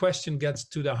 But your question gets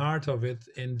to the heart of it.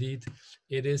 Indeed,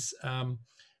 it is,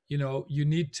 you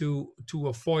need to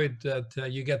avoid that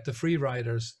you get the free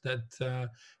riders, that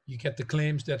you get the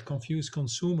claims that confuse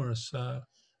consumers,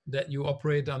 that you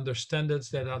operate under standards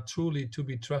that are truly to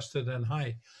be trusted and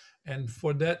high. And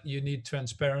for that, you need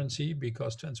transparency,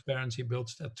 because transparency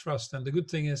builds that trust. And the good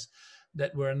thing is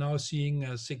that we're now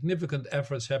seeing significant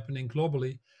efforts happening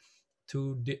globally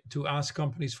to ask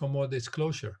companies for more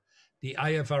disclosure. The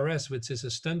IFRS, which is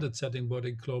a standard setting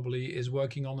body globally, is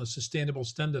working on a sustainable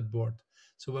standard board.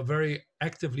 So we're very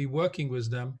actively working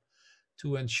with them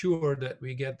to ensure that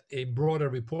we get a broader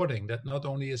reporting that not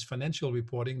only is financial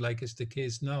reporting, like is the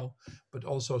case now, but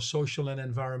also social and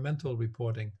environmental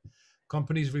reporting.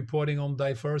 Companies reporting on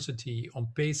diversity, on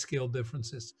pay scale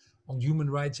differences, on human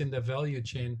rights in the value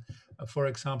chain. For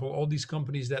example, all these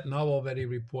companies that now already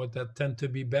report that tend to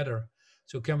be better.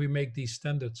 So can we make these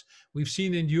standards? We've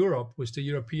seen in Europe with the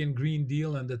European Green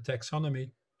Deal and the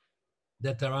taxonomy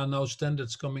that there are now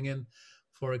standards coming in,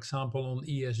 for example, on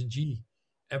ESG.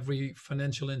 Every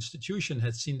financial institution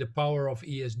has seen the power of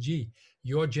ESG.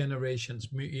 Your generations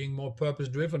being more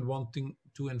purpose-driven, wanting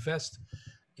to invest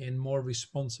in more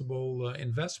responsible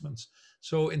investments.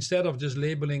 So instead of just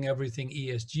labeling everything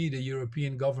ESG, the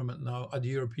European government now, the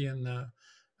European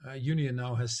Union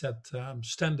now has set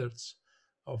standards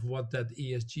of what that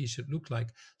ESG should look like.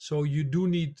 So you do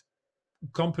need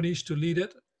companies to lead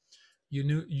it.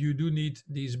 You do need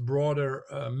these broader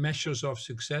measures of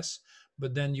success,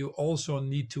 but then you also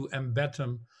need to embed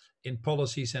them in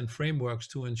policies and frameworks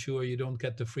to ensure you don't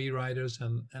get the free riders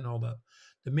and all that.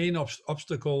 The main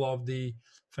obstacle of the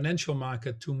financial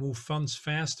market to move funds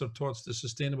faster towards the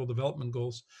sustainable development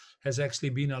goals has actually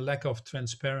been a lack of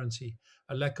transparency,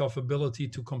 a lack of ability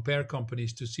to compare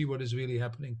companies, to see what is really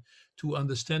happening, to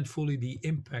understand fully the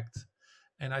impact.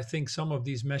 And I think some of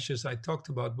these measures I talked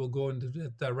about will go into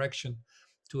that direction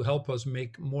to help us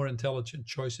make more intelligent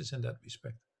choices in that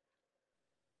respect.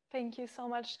 Thank you so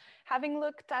much. Having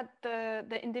looked at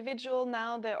the individual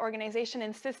now, the organization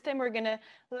and system, we're going to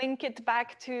link it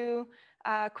back to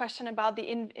a question about the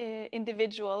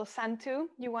individual. Santu,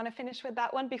 you want to finish with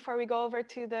that one before we go over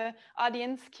to the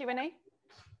audience Q&A?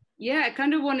 Yeah, I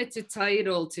kind of wanted to tie it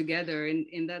all together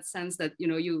in that sense that,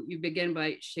 you begin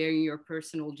by sharing your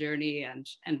personal journey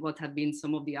and what have been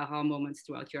some of the aha moments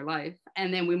throughout your life.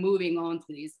 And then we're moving on to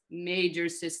these major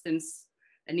systems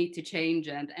that need to change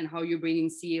and how you're bringing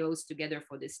CEOs together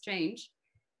for this change.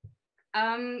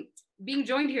 Being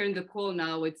joined here in the call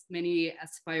now with many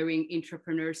aspiring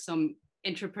entrepreneurs, some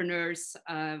entrepreneurs,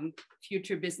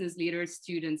 future business leaders,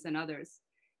 students, and others.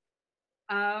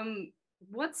 I'm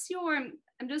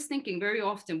just thinking, very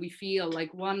often we feel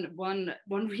like one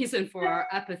reason for our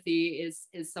apathy is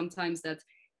sometimes that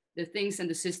the things and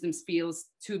the systems feels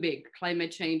too big. Climate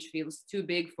change feels too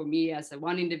big for me as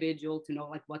one individual to know,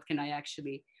 like,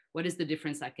 what is the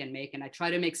difference I can make? And I try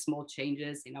to make small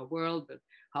changes in our world, but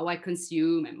how I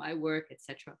consume and my work,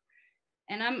 etc.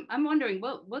 And I'm wondering,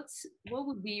 what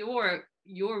would be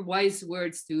your wise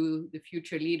words to the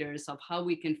future leaders of how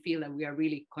we can feel that we are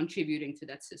really contributing to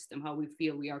that system, how we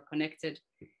feel we are connected,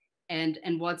 and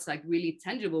what's like really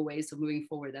tangible ways of moving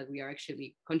forward that we are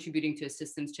actually contributing to a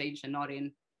systems change and not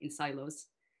in silos.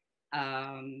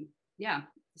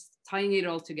 Just tying it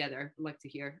all together. I'd like to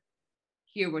hear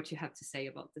what you have to say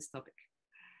about this topic.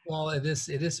 Well, it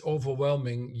is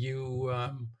overwhelming.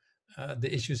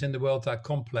 The issues in the world are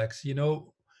complex.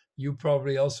 You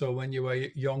probably also, when you were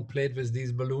young, played with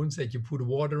these balloons that you put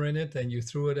water in it and you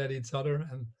threw it at each other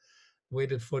and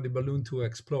waited for the balloon to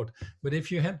explode. But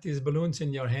if you had these balloons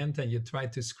in your hand and you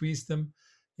tried to squeeze them,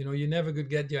 you never could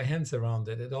get your hands around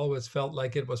it. It always felt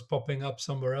like it was popping up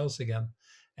somewhere else again.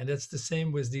 And it's the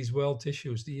same with these world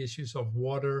issues, the issues of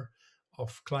water,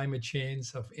 of climate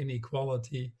change, of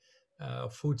inequality,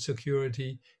 food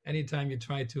security. Anytime you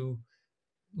try to,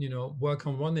 work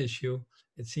on one issue,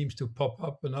 it seems to pop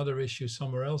up another issue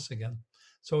somewhere else again.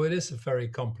 So it is very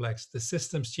complex. The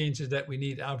systems changes that we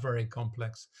need are very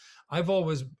complex. I've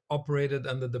always operated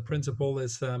under the principle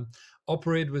is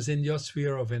operate within your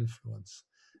sphere of influence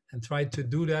and try to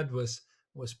do that with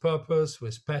purpose,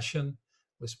 with passion,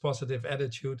 with positive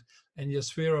attitude, and your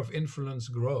sphere of influence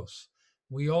grows.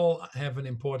 We all have an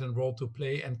important role to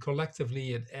play, and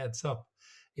collectively it adds up.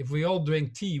 If we all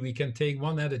drink tea, we can take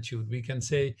one attitude. We can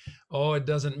say, oh, it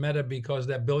doesn't matter because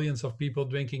there are billions of people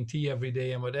drinking tea every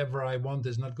day and whatever I want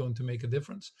is not going to make a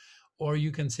difference. Or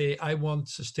you can say, I want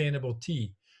sustainable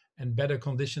tea and better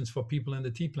conditions for people in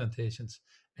the tea plantations.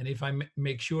 And if I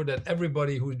make sure that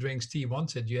everybody who drinks tea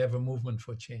wants it, you have a movement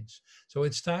for change. So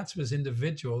it starts with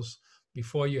individuals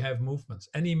before you have movements.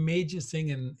 Any major thing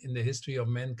in the history of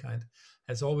mankind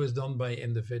has always done by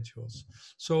individuals.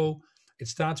 So it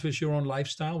starts with your own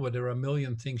lifestyle, where there are a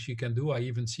million things you can do. I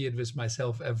even see it with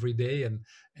myself every day, and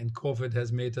COVID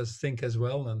has made us think as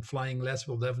well. And flying less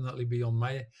will definitely be on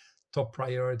my top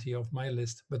priority of my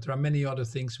list. But there are many other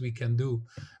things we can do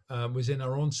within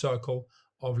our own circle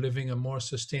of living a more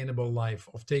sustainable life,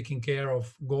 of taking care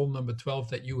of goal number 12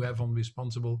 that you have on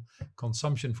responsible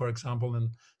consumption, for example, and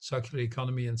circular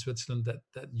economy in Switzerland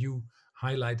that you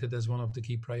highlighted as one of the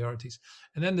key priorities.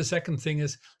 And then the second thing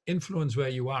is influence where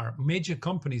you are. Major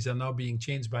companies are now being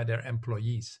changed by their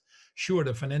employees. Sure,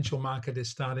 the financial market is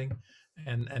starting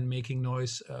and making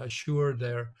noise. Sure,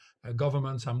 their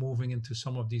governments are moving into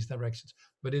some of these directions,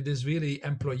 but it is really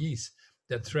employees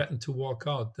that threaten to walk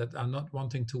out, that are not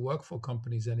wanting to work for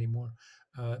companies anymore.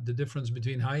 The difference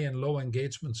between high and low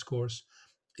engagement scores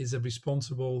is a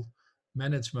responsible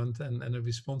management and a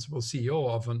responsible CEO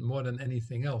often more than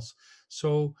anything else.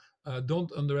 So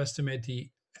don't underestimate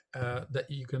that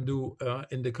you can do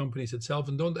in the companies itself,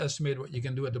 and don't estimate what you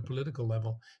can do at the political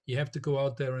level. You have to go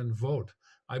out there and vote.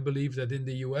 I believe that in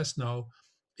the US now,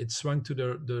 it swung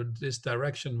to this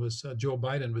direction with Joe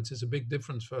Biden, which is a big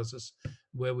difference versus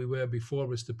where we were before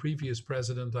with the previous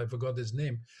president. I forgot his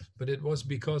name, but it was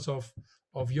because of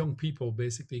young people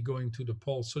basically going to the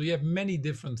polls. So you have many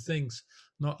different things,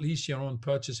 not least your own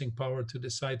purchasing power to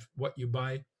decide what you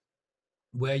buy,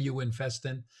 where you invest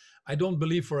in. I don't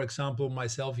believe, for example,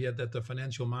 myself yet that the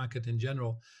financial market in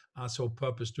general are so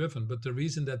purpose driven, but the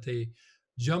reason that they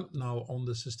jump now on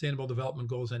the sustainable development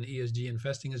goals and ESG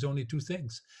investing is only two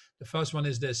things. The first one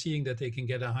is they're seeing that they can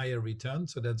get a higher return,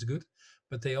 so that's good,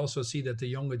 but they also see that the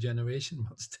younger generation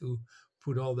wants to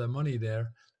put all their money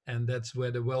there, and that's where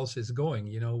the wealth is going.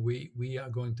 You know, we are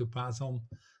going to pass on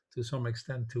to some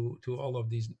extent to all of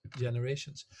these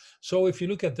generations. So if you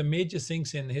look at the major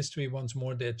things in history, once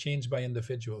more, they're changed by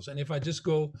individuals. And if I just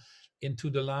go into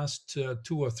the last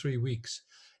 2 or 3 weeks,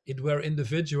 it were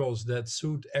individuals that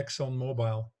sued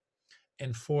ExxonMobil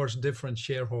and forced different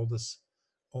shareholders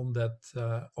on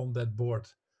that board,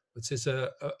 which is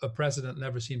a precedent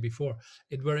never seen before.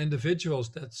 It were individuals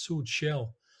that sued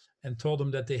Shell and told them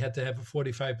that they had to have a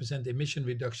 45% emission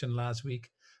reduction last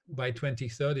week by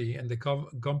 2030. And the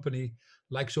company,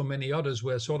 like so many others,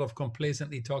 were sort of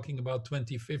complacently talking about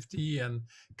 2050 and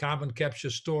carbon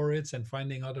capture storage and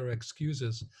finding other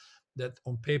excuses that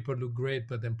on paper look great,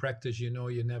 but in practice, you know,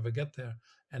 you never get there,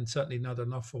 and certainly not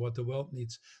enough for what the world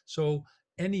needs. So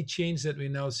any change that we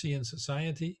now see in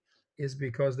society is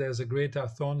because there's a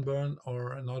Greta Thunberg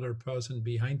or another person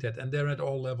behind it, and they're at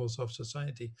all levels of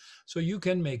society. So you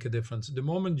can make a difference. The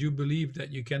moment you believe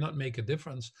that you cannot make a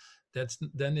difference,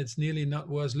 then it's nearly not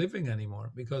worth living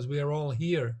anymore, because we are all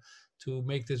here to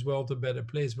make this world a better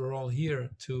place. We're all here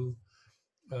to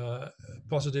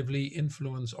positively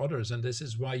influence others, and this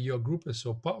is why your group is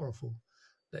so powerful,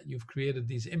 that you've created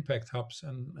these impact hubs,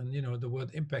 and you know, the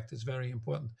word impact is very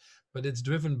important, but it's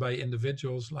driven by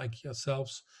individuals like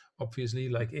yourselves, obviously,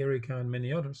 like Erika and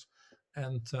many others,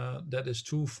 and that is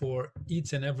true for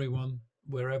each and everyone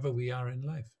wherever we are in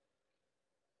life.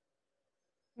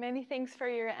 Many thanks for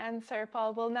your answer,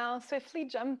 Paul. We'll now swiftly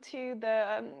jump to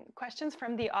the questions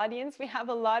from the audience. We have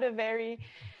a lot of very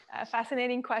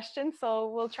fascinating questions, so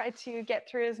we'll try to get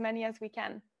through as many as we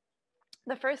can.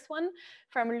 The first one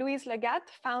from Louise Legat,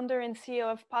 founder and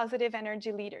CEO of Positive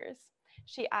Energy Leaders.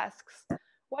 She asks,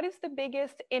 what is the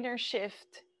biggest inner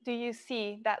shift do you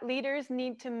see that leaders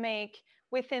need to make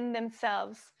within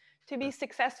themselves to be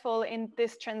successful in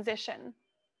this transition?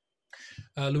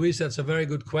 Louise, that's a very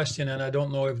good question, and I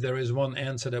don't know if there is one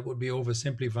answer that would be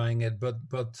oversimplifying it,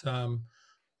 but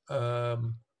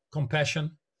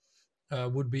compassion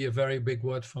would be a very big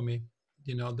word for me.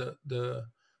 You know, the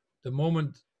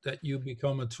moment that you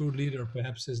become a true leader,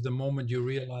 perhaps, is the moment you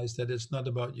realize that it's not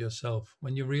about yourself.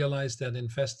 When you realize that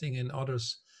investing in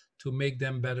others to make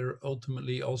them better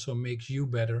ultimately also makes you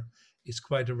better, is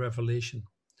quite a revelation.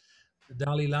 The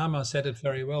Dalai Lama said it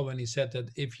very well when he said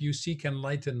that if you seek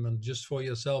enlightenment just for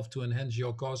yourself to enhance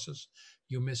your causes,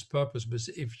 you miss purpose. But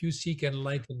if you seek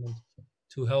enlightenment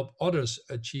to help others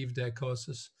achieve their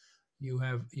causes, you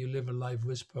live a life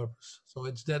with purpose. So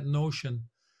it's that notion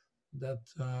that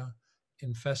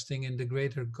investing in the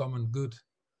greater common good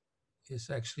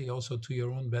is actually also to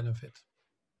your own benefit.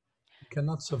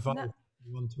 cannot survive. No.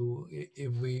 We want to,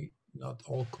 if we not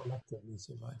all collectively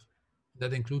survive.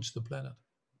 That includes the planet.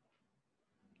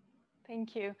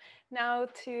 Thank you. Now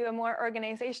to a more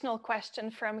organizational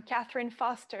question from Catherine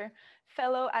Foster,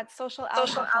 fellow at Social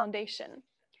Alpha Foundation.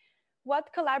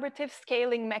 What collaborative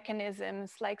scaling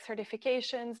mechanisms like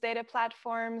certifications, data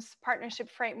platforms, partnership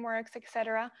frameworks,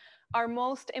 etc., are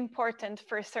most important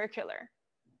for circular?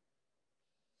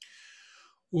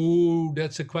 Oh,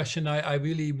 that's a question I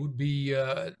really would be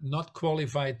not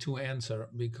qualified to answer,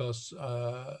 because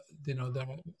there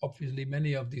are obviously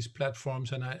many of these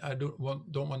platforms, and I don't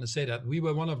want to say that. We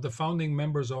were one of the founding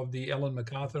members of the Ellen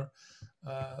MacArthur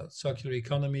circular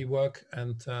economy work,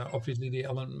 and obviously the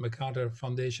Ellen MacArthur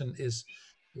Foundation is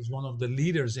one of the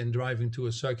leaders in driving to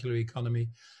a circular economy.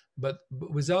 But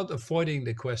without avoiding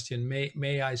the question,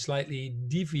 may I slightly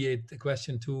deviate the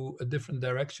question to a different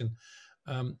direction?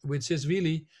 Which is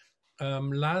really,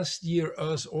 last year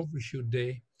Earth Overshoot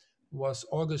Day was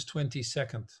August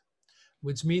 22nd,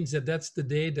 which means that that's the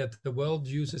day that the world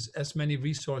uses as many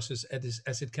resources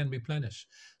as it can replenish.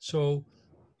 So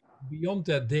beyond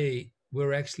that day,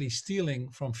 we're actually stealing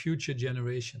from future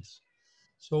generations.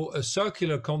 So a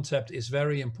circular concept is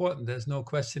very important. There's no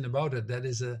question about it.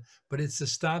 But it's a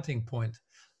starting point.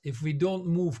 If we don't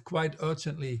move quite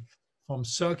urgently from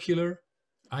circular,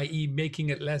 i.e. making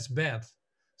it less bad.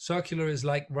 Circular is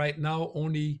like right now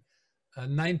only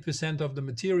 9% of the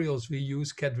materials we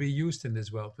use get reused in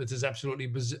this world, which is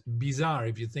absolutely bizarre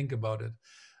if you think about it.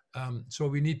 So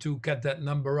we need to get that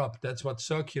number up. That's what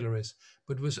circular is.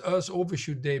 But with Earth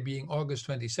Overshoot Day being August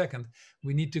 22nd,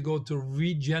 we need to go to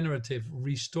regenerative,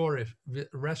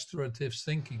 restorative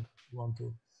thinking.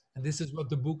 And this is what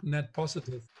the book Net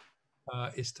Positive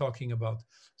is talking about.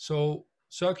 So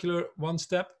circular, one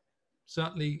step,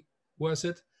 certainly worth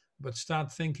it, but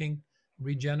start thinking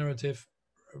regenerative,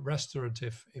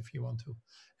 restorative, if you want to.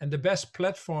 And the best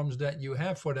platforms that you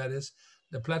have for that is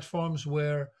the platforms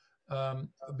where,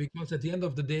 because at the end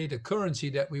of the day, the currency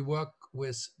that we work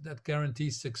with that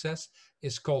guarantees success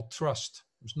is called trust.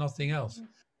 There's nothing else. Mm-hmm.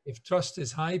 If trust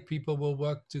is high, people will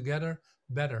work together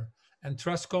better. And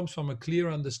trust comes from a clear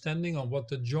understanding of what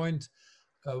the joint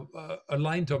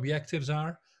aligned objectives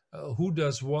are, who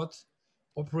does what,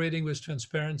 operating with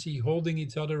transparency, holding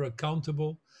each other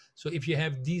accountable. So if you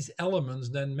have these elements,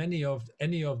 then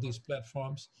any of these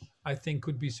platforms, I think,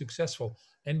 could be successful.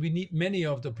 And we need many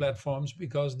of the platforms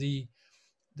because the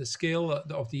scale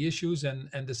of the issues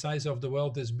and the size of the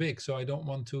world is big. So I don't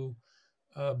want to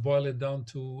boil it down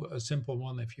to a simple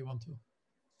one, if you want to.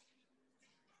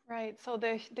 Right. So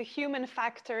the human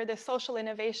factor, the social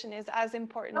innovation is as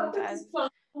important as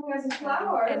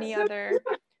any other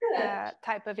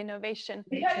type of innovation.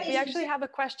 We actually have a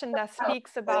question that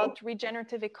speaks about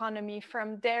regenerative economy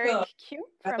from Derek Q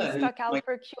from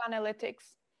Stockalper Q Analytics.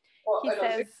 He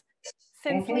says,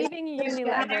 since leaving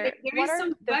Unilever, what are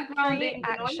the 3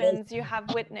 actions you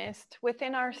have witnessed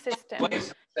within our system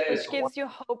which gives you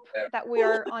hope that we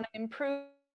are on an improved?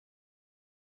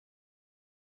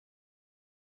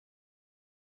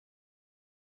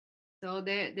 So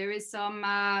there is some,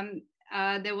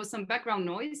 there was some background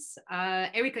noise.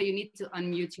 Erica, you need to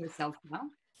unmute yourself now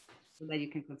so that you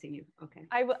can continue. Okay.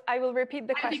 I will repeat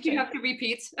the question. I think you have to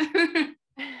repeat.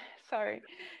 Sorry.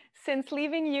 Since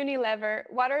leaving Unilever,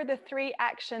 what are the 3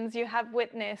 actions you have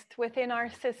witnessed within our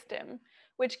system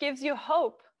which gives you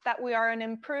hope that we are on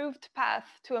an improved path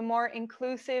to a more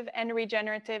inclusive and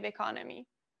regenerative economy?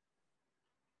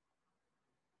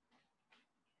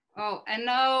 Oh, and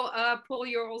now, Paul,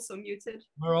 you're also muted.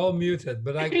 We're all muted,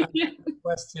 but I have a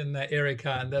question,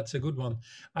 Erica, and that's a good one.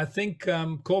 I think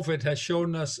COVID has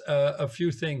shown us a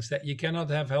few things, that you cannot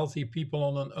have healthy people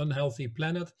on an unhealthy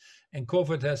planet. And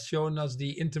COVID has shown us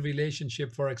the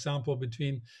interrelationship, for example,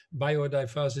 between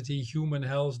biodiversity, human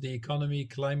health, the economy,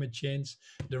 climate change,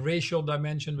 the racial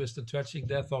dimension with the tragic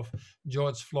death of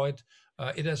George Floyd.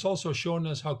 It has also shown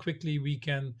us how quickly we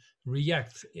can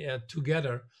react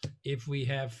together if we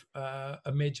have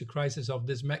a major crisis of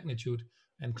this magnitude.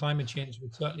 And climate change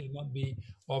would certainly not be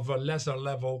of a lesser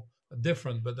level,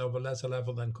 different, but of a lesser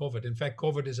level than COVID. In fact,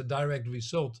 COVID is a direct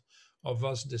result of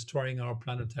us destroying our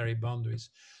planetary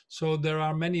boundaries. So there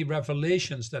are many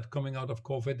revelations that coming out of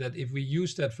COVID that if we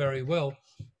use that very well,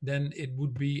 then it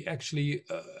would be actually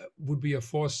would be a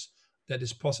force that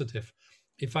is positive.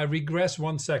 If I regress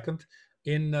 1 second,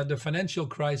 in the financial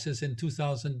crisis in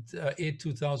 2008,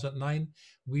 2009,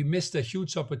 we missed a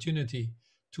huge opportunity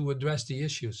to address the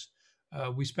issues.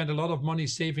 We spent a lot of money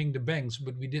saving the banks,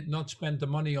 but we did not spend the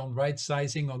money on right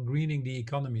sizing or greening the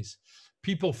economies.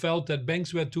 People felt that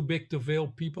banks were too big to fail,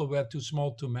 people were too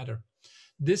small to matter.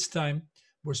 This time,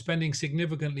 we're spending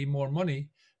significantly more money,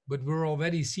 but we're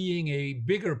already seeing a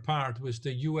bigger part with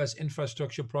the US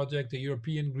infrastructure project, the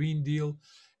European Green Deal,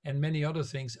 and many other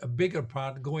things, a bigger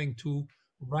part going to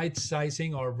right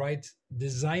sizing or right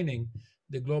designing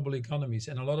the global economies.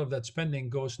 And a lot of that spending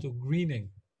goes to greening.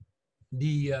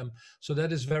 So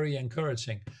that is very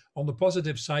encouraging. On the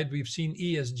positive side, we've seen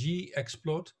ESG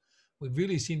explode. We've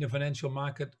really seen the financial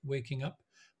market waking up.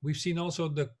 We've seen also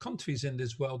the countries in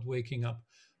this world waking up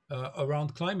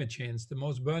around climate change, the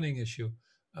most burning issue.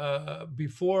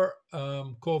 Before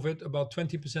COVID, about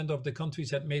 20% of the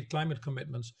countries had made climate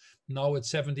commitments. Now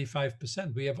it's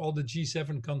 75%. We have all the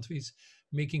G7 countries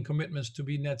making commitments to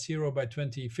be net zero by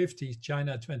 2050,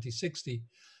 China 2060.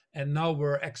 And now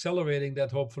we're accelerating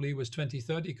that, hopefully, with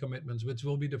 2030 commitments, which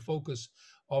will be the focus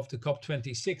of the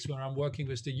COP26, where I'm working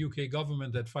with the UK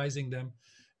government, advising them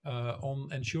on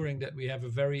ensuring that we have a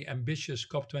very ambitious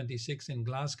COP26 in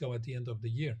Glasgow at the end of the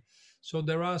year. So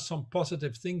there are some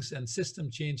positive things and system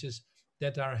changes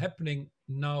that are happening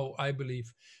now, I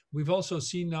believe. We've also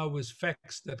seen now with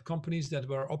facts that companies that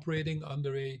were operating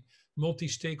under a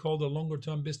multi-stakeholder,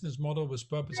 longer-term business model with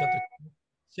purpose at the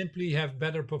simply have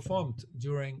better performed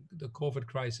during the COVID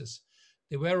crisis.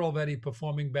 They were already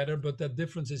performing better, but that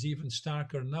difference is even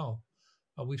starker now.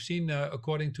 We've seen,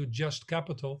 according to Just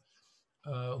Capital,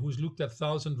 who's looked at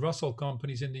 1,000 Russell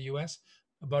companies in the US,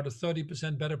 about a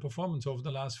 30% better performance over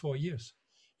the last 4 years.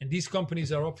 And these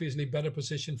companies are obviously better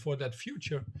positioned for that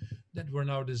future that we're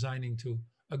now designing to.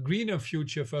 A greener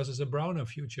future versus a browner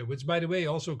future, which, by the way,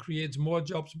 also creates more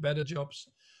jobs, better jobs.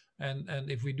 And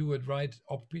if we do it right,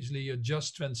 obviously a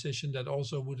just transition that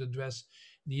also would address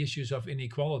the issues of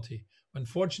inequality.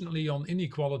 Unfortunately, on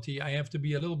inequality, I have to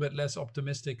be a little bit less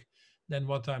optimistic than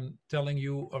what I'm telling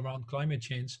you around climate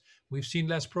change. We've seen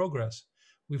less progress.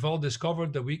 We've all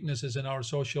discovered the weaknesses in our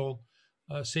social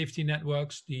safety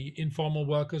networks, the informal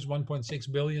workers,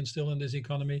 1.6 billion still in this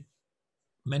economy,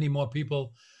 many more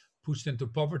people pushed into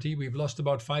poverty. We've lost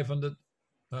about 500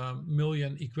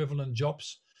 million equivalent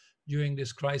jobs during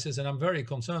this crisis. And I'm very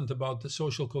concerned about the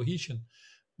social cohesion,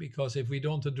 because if we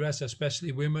don't address,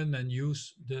 especially women and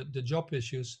youth, the job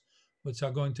issues, which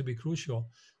are going to be crucial.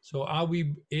 So are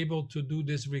we able to do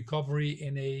this recovery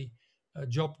in a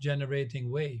job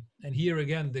generating way? And here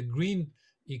again, the green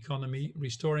economy,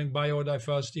 restoring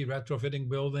biodiversity, retrofitting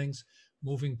buildings,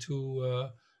 moving to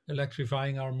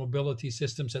electrifying our mobility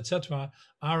systems, etc.,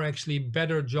 are actually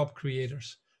better job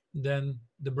creators than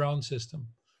the brown system.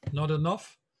 Not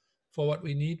enough for what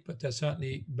we need, but they're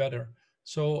certainly better.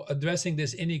 So addressing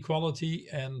this inequality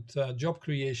and job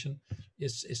creation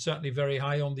is certainly very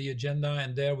high on the agenda,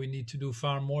 and there we need to do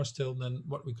far more still than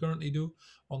what we currently do.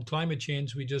 On climate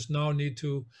change, we just now need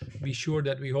to be sure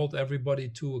that we hold everybody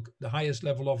to the highest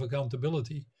level of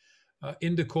accountability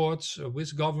in the courts,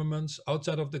 with governments,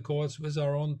 outside of the courts, with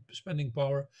our own spending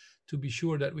power, to be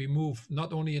sure that we move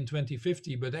not only in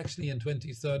 2050, but actually in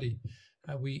 2030.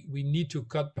 We need to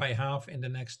cut by half in the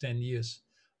next 10 years.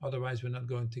 Otherwise, we're not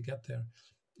going to get there.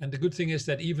 And the good thing is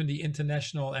that even the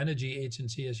International Energy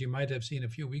Agency, as you might have seen a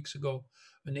few weeks ago,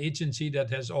 an agency that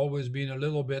has always been a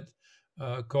little bit,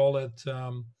 call it,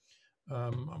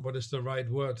 what is the right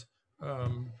word,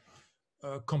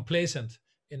 complacent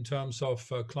in terms of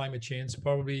climate change,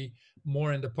 probably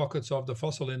more in the pockets of the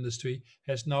fossil industry,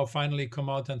 has now finally come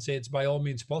out and say it's by all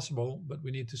means possible, but we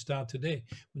need to start today.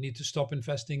 We need to stop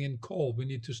investing in coal. We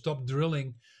need to stop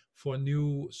drilling for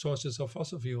new sources of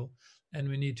fossil fuel. And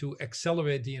we need to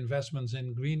accelerate the investments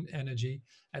in green energy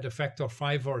at a factor of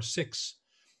 5 or 6.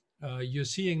 You're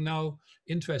seeing now,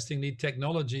 interestingly,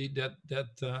 technology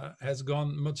that has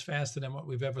gone much faster than what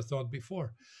we've ever thought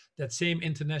before. That same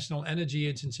International Energy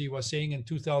Agency was saying in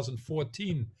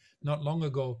 2014, not long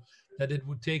ago, that it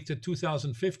would take to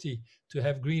 2050 to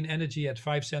have green energy at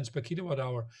 5 cents per kilowatt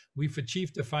hour. We've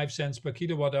achieved the 5 cents per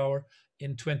kilowatt hour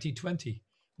in 2020.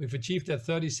 We've achieved that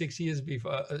 30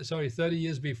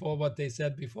 years before what they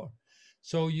said before.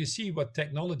 So you see what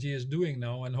technology is doing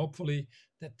now, and hopefully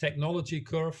that technology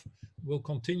curve will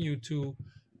continue to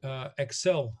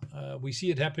excel. We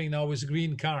see it happening now with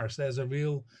green cars. There's a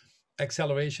real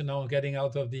acceleration now getting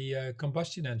out of the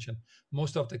combustion engine.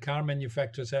 Most of the car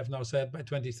manufacturers have now said by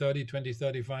 2030,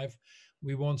 2035,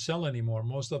 we won't sell anymore.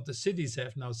 Most of the cities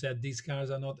have now said these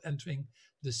cars are not entering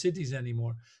the cities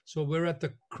anymore. So we're at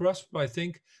the cusp, I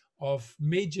think, of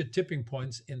major tipping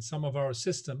points in some of our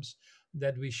systems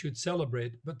that we should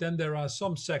celebrate. But then there are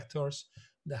some sectors,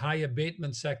 the high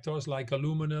abatement sectors like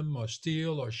aluminum or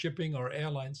steel or shipping or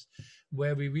airlines,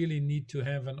 where we really need to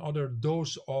have another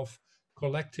dose of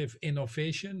collective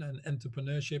innovation and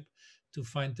entrepreneurship to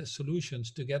find the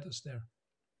solutions to get us there.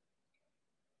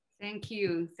 Thank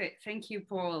you. Thank you,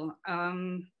 Paul. I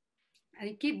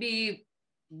think it'd be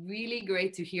really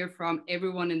great to hear from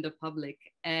everyone in the public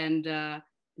and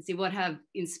see what have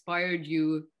inspired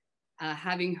you,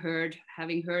 having heard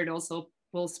also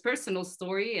Paul's personal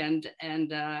story and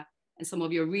some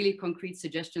of your really concrete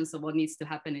suggestions of what needs to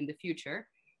happen in the future.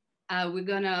 We're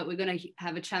gonna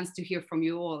have a chance to hear from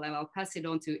you all, and I'll pass it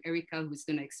on to Erika, who's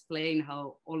gonna explain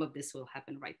how all of this will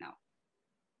happen right now.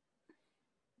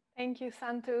 Thank you,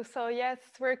 Santu. So yes,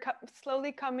 we're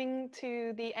slowly coming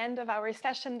to the end of our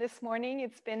session this morning.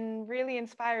 It's been really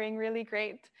inspiring, really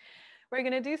great. We're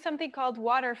going to do something called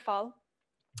waterfall.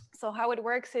 So how it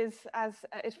works is as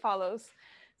it follows.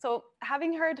 So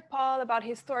having heard Paul about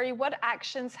his story, what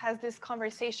actions has this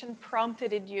conversation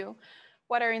prompted in you?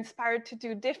 What are inspired to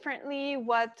do differently?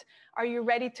 What are you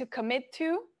ready to commit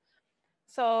to?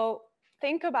 So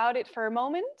think about it for a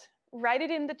moment. Write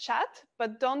it in the chat,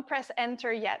 but don't press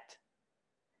enter yet.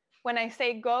 When I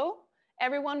say go,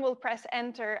 everyone will press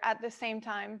enter at the same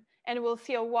time, and we'll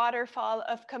see a waterfall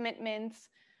of commitments,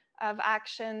 of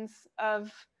actions,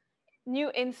 of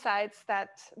new insights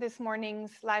that this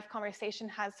morning's live conversation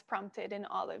has prompted in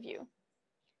all of you.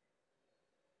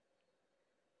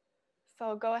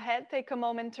 So go ahead, take a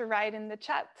moment to write in the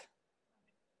chat.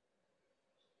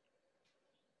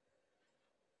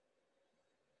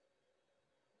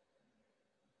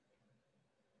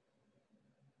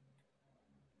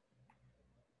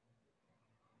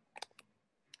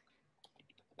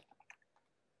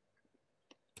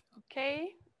 Okay,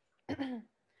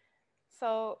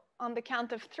 so on the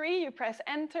count of 3, you press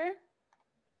enter.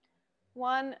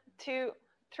 1, 2,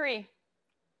 3,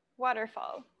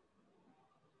 waterfall.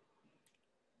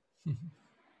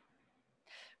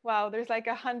 Wow, there's like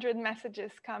 100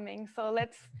 messages coming. So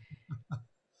let's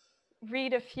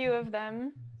read a few of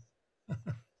them.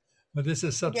 But this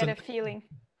is such to get a feeling.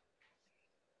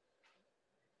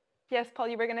 Yes, Paul,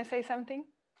 you were going to say something?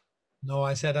 No,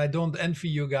 I said I don't envy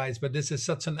you guys, but this is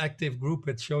such an active group.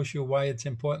 It shows you why it's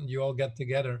important you all get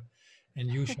together and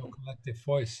use your collective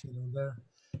voice. You know, there are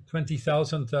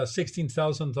 20,000,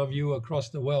 16,000 of you across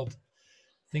the world.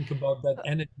 Think about that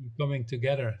energy coming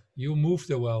together. You move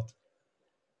the world.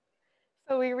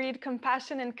 So we read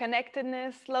compassion and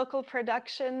connectedness, local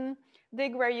production,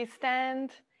 dig where you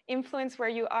stand, influence where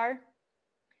you are.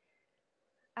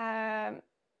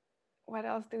 What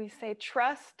else do we say?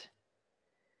 Trust,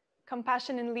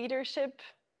 compassion and leadership.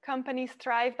 Companies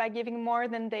thrive by giving more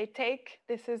than they take.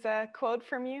 This is a quote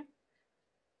from you.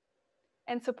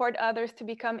 And support others to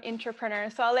become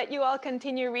intrapreneurs. So I'll let you all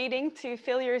continue reading to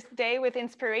fill your day with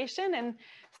inspiration and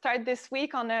start this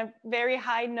week on a very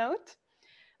high note.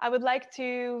 I would like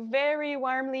to very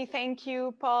warmly thank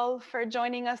you, Paul, for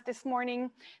joining us this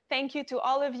morning. Thank you to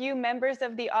all of you members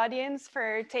of the audience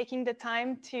for taking the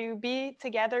time to be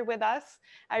together with us.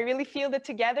 I really feel the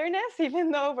togetherness,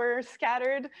 even though we're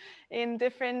scattered in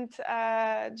different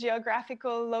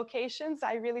geographical locations.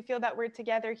 I really feel that we're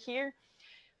together here,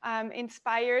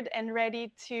 inspired and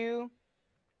ready to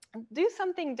do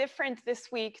something different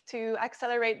this week to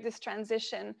accelerate this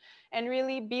transition and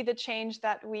really be the change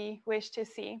that we wish to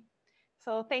see.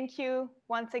 So thank you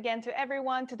once again to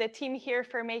everyone, to the team here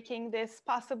for making this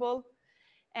possible.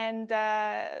 And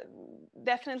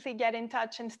definitely get in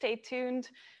touch and stay tuned.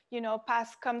 You know,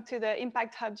 come to the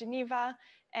Impact Hub Geneva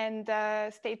and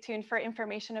stay tuned for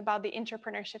information about the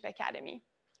Intrapreneurship Academy.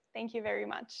 Thank you very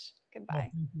much. Goodbye. Well,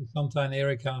 thank you, Santa and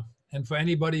Erika. And for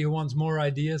anybody who wants more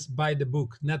ideas, buy the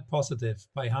book Net Positive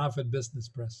by Harvard Business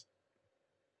Press.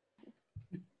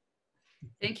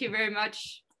 Thank you very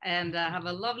much, and have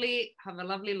a lovely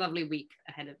week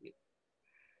ahead of you.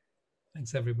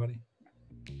 Thanks, everybody.